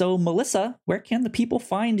podcast. So, Melissa, where can the people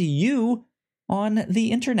find you on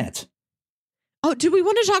the internet? Oh, do we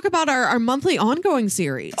want to talk about our monthly ongoing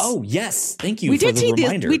series? Oh, yes. Thank you for the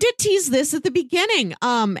reminder. We did tease this at the beginning.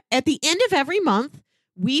 At the end of every month,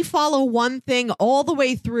 we follow one thing all the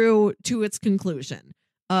way through to its conclusion.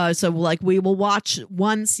 So like we will watch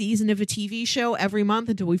one season of a TV show every month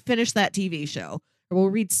until we finish that TV show. Or we'll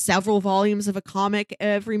read several volumes of a comic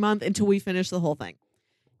every month until we finish the whole thing.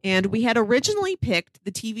 And we had originally picked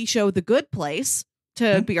the TV show The Good Place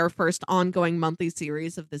to be our first ongoing monthly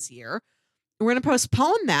series of this year. We're going to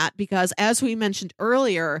postpone that because, as we mentioned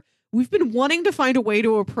earlier, we've been wanting to find a way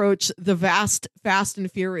to approach the vast Fast and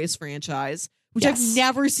Furious franchise, which I've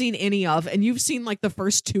never seen any of. And you've seen like the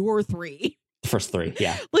first 2 or 3. First 3,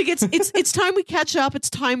 yeah. Like it's time we catch up.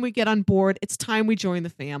 It's time we get on board. It's time we join the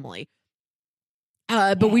family.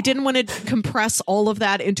 But we didn't want to compress all of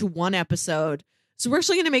that into one episode. So we're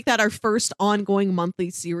actually going to make that our first ongoing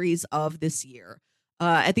monthly series of this year.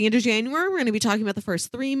 At the end of January, we're going to be talking about the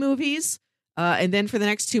first 3 movies. And then for the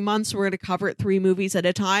next 2 months, we're going to cover it 3 movies at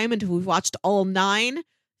a time until we've watched all 9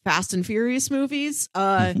 Fast and Furious movies.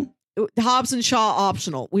 Hobbs and Shaw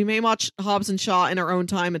optional. We may watch Hobbs and Shaw in our own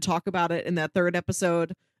time and talk about it in that 3rd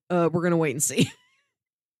episode. We're going to wait and see.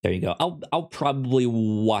 There you go. I'll probably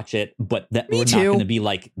watch it, but we're not going to be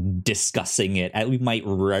like discussing it. We might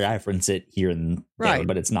reference it here and there,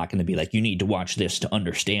 but it's not going to be like, you need to watch this to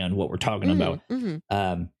understand what we're talking about.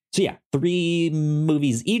 So yeah, 3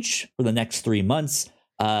 movies each for the next 3 months.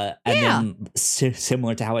 And then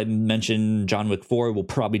similar to how I mentioned John Wick 4, we'll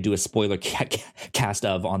probably do a spoiler cast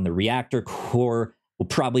of on the Reactor Core. We'll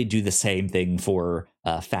probably do the same thing for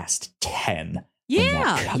Fast 10.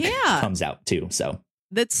 Comes out too. So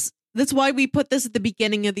that's why we put this at the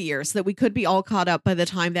beginning of the year, so that we could be all caught up by the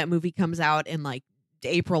time that movie comes out in like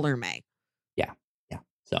April or May. Yeah.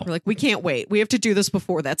 So we're like, we can't wait. We have to do this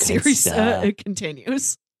before that series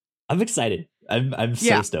continues. I'm excited. I'm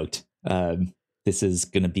so stoked. This is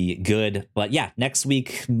going to be good. But yeah, next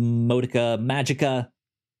week, Modica Magica,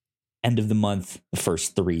 end of the month, the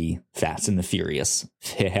first 3 Fast and the Furious.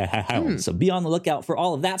 So be on the lookout for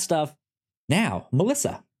all of that stuff. Now,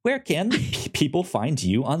 Melissa, where can people find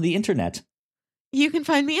you on the internet? You can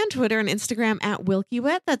find me on Twitter and Instagram at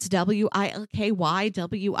WilkyWit. That's WILKYWIT.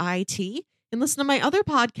 And listen to my other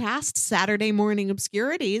podcast, Saturday Morning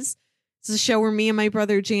Obscurities. It's a show where me and my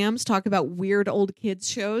brother Jams talk about weird old kids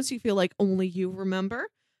shows you feel like only you remember.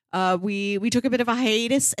 We took a bit of a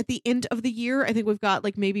hiatus at the end of the year. I think we've got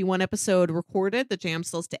like maybe 1 episode recorded that Jam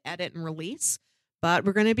still has to edit and release. But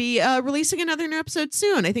we're going to be releasing another new episode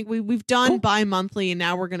soon. I think we've done bi-monthly, and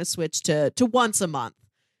now we're going to switch to once a month.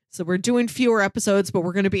 So we're doing fewer episodes, but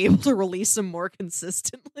we're going to be able to release them more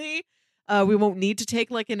consistently. We won't need to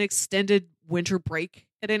take like an extended winter break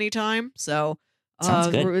at any time. So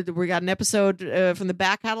we got an episode from the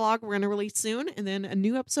back catalog we're going to release soon, and then a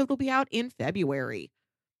new episode will be out in February.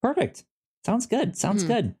 Perfect. Sounds good.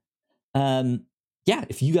 Good.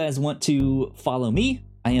 If you guys want to follow me,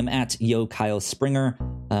 I am at Yo Kyle Springer.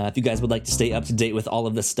 If you guys would like to stay up to date with all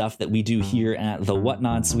of the stuff that we do here at The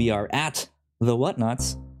Whatnots, we are at The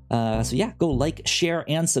Whatnots. So yeah, go like, share,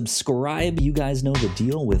 and subscribe. You guys know the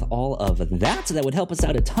deal with all of that. So that would help us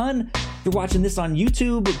out a ton. If you're watching this on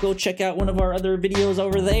YouTube, go check out one of our other videos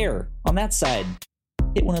over there on that side.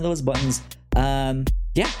 Hit one of those buttons.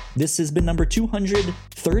 This has been number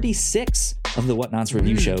 236 of the Whatnots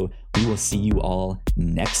Review Show. We will see you all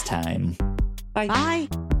next time. Bye. Bye.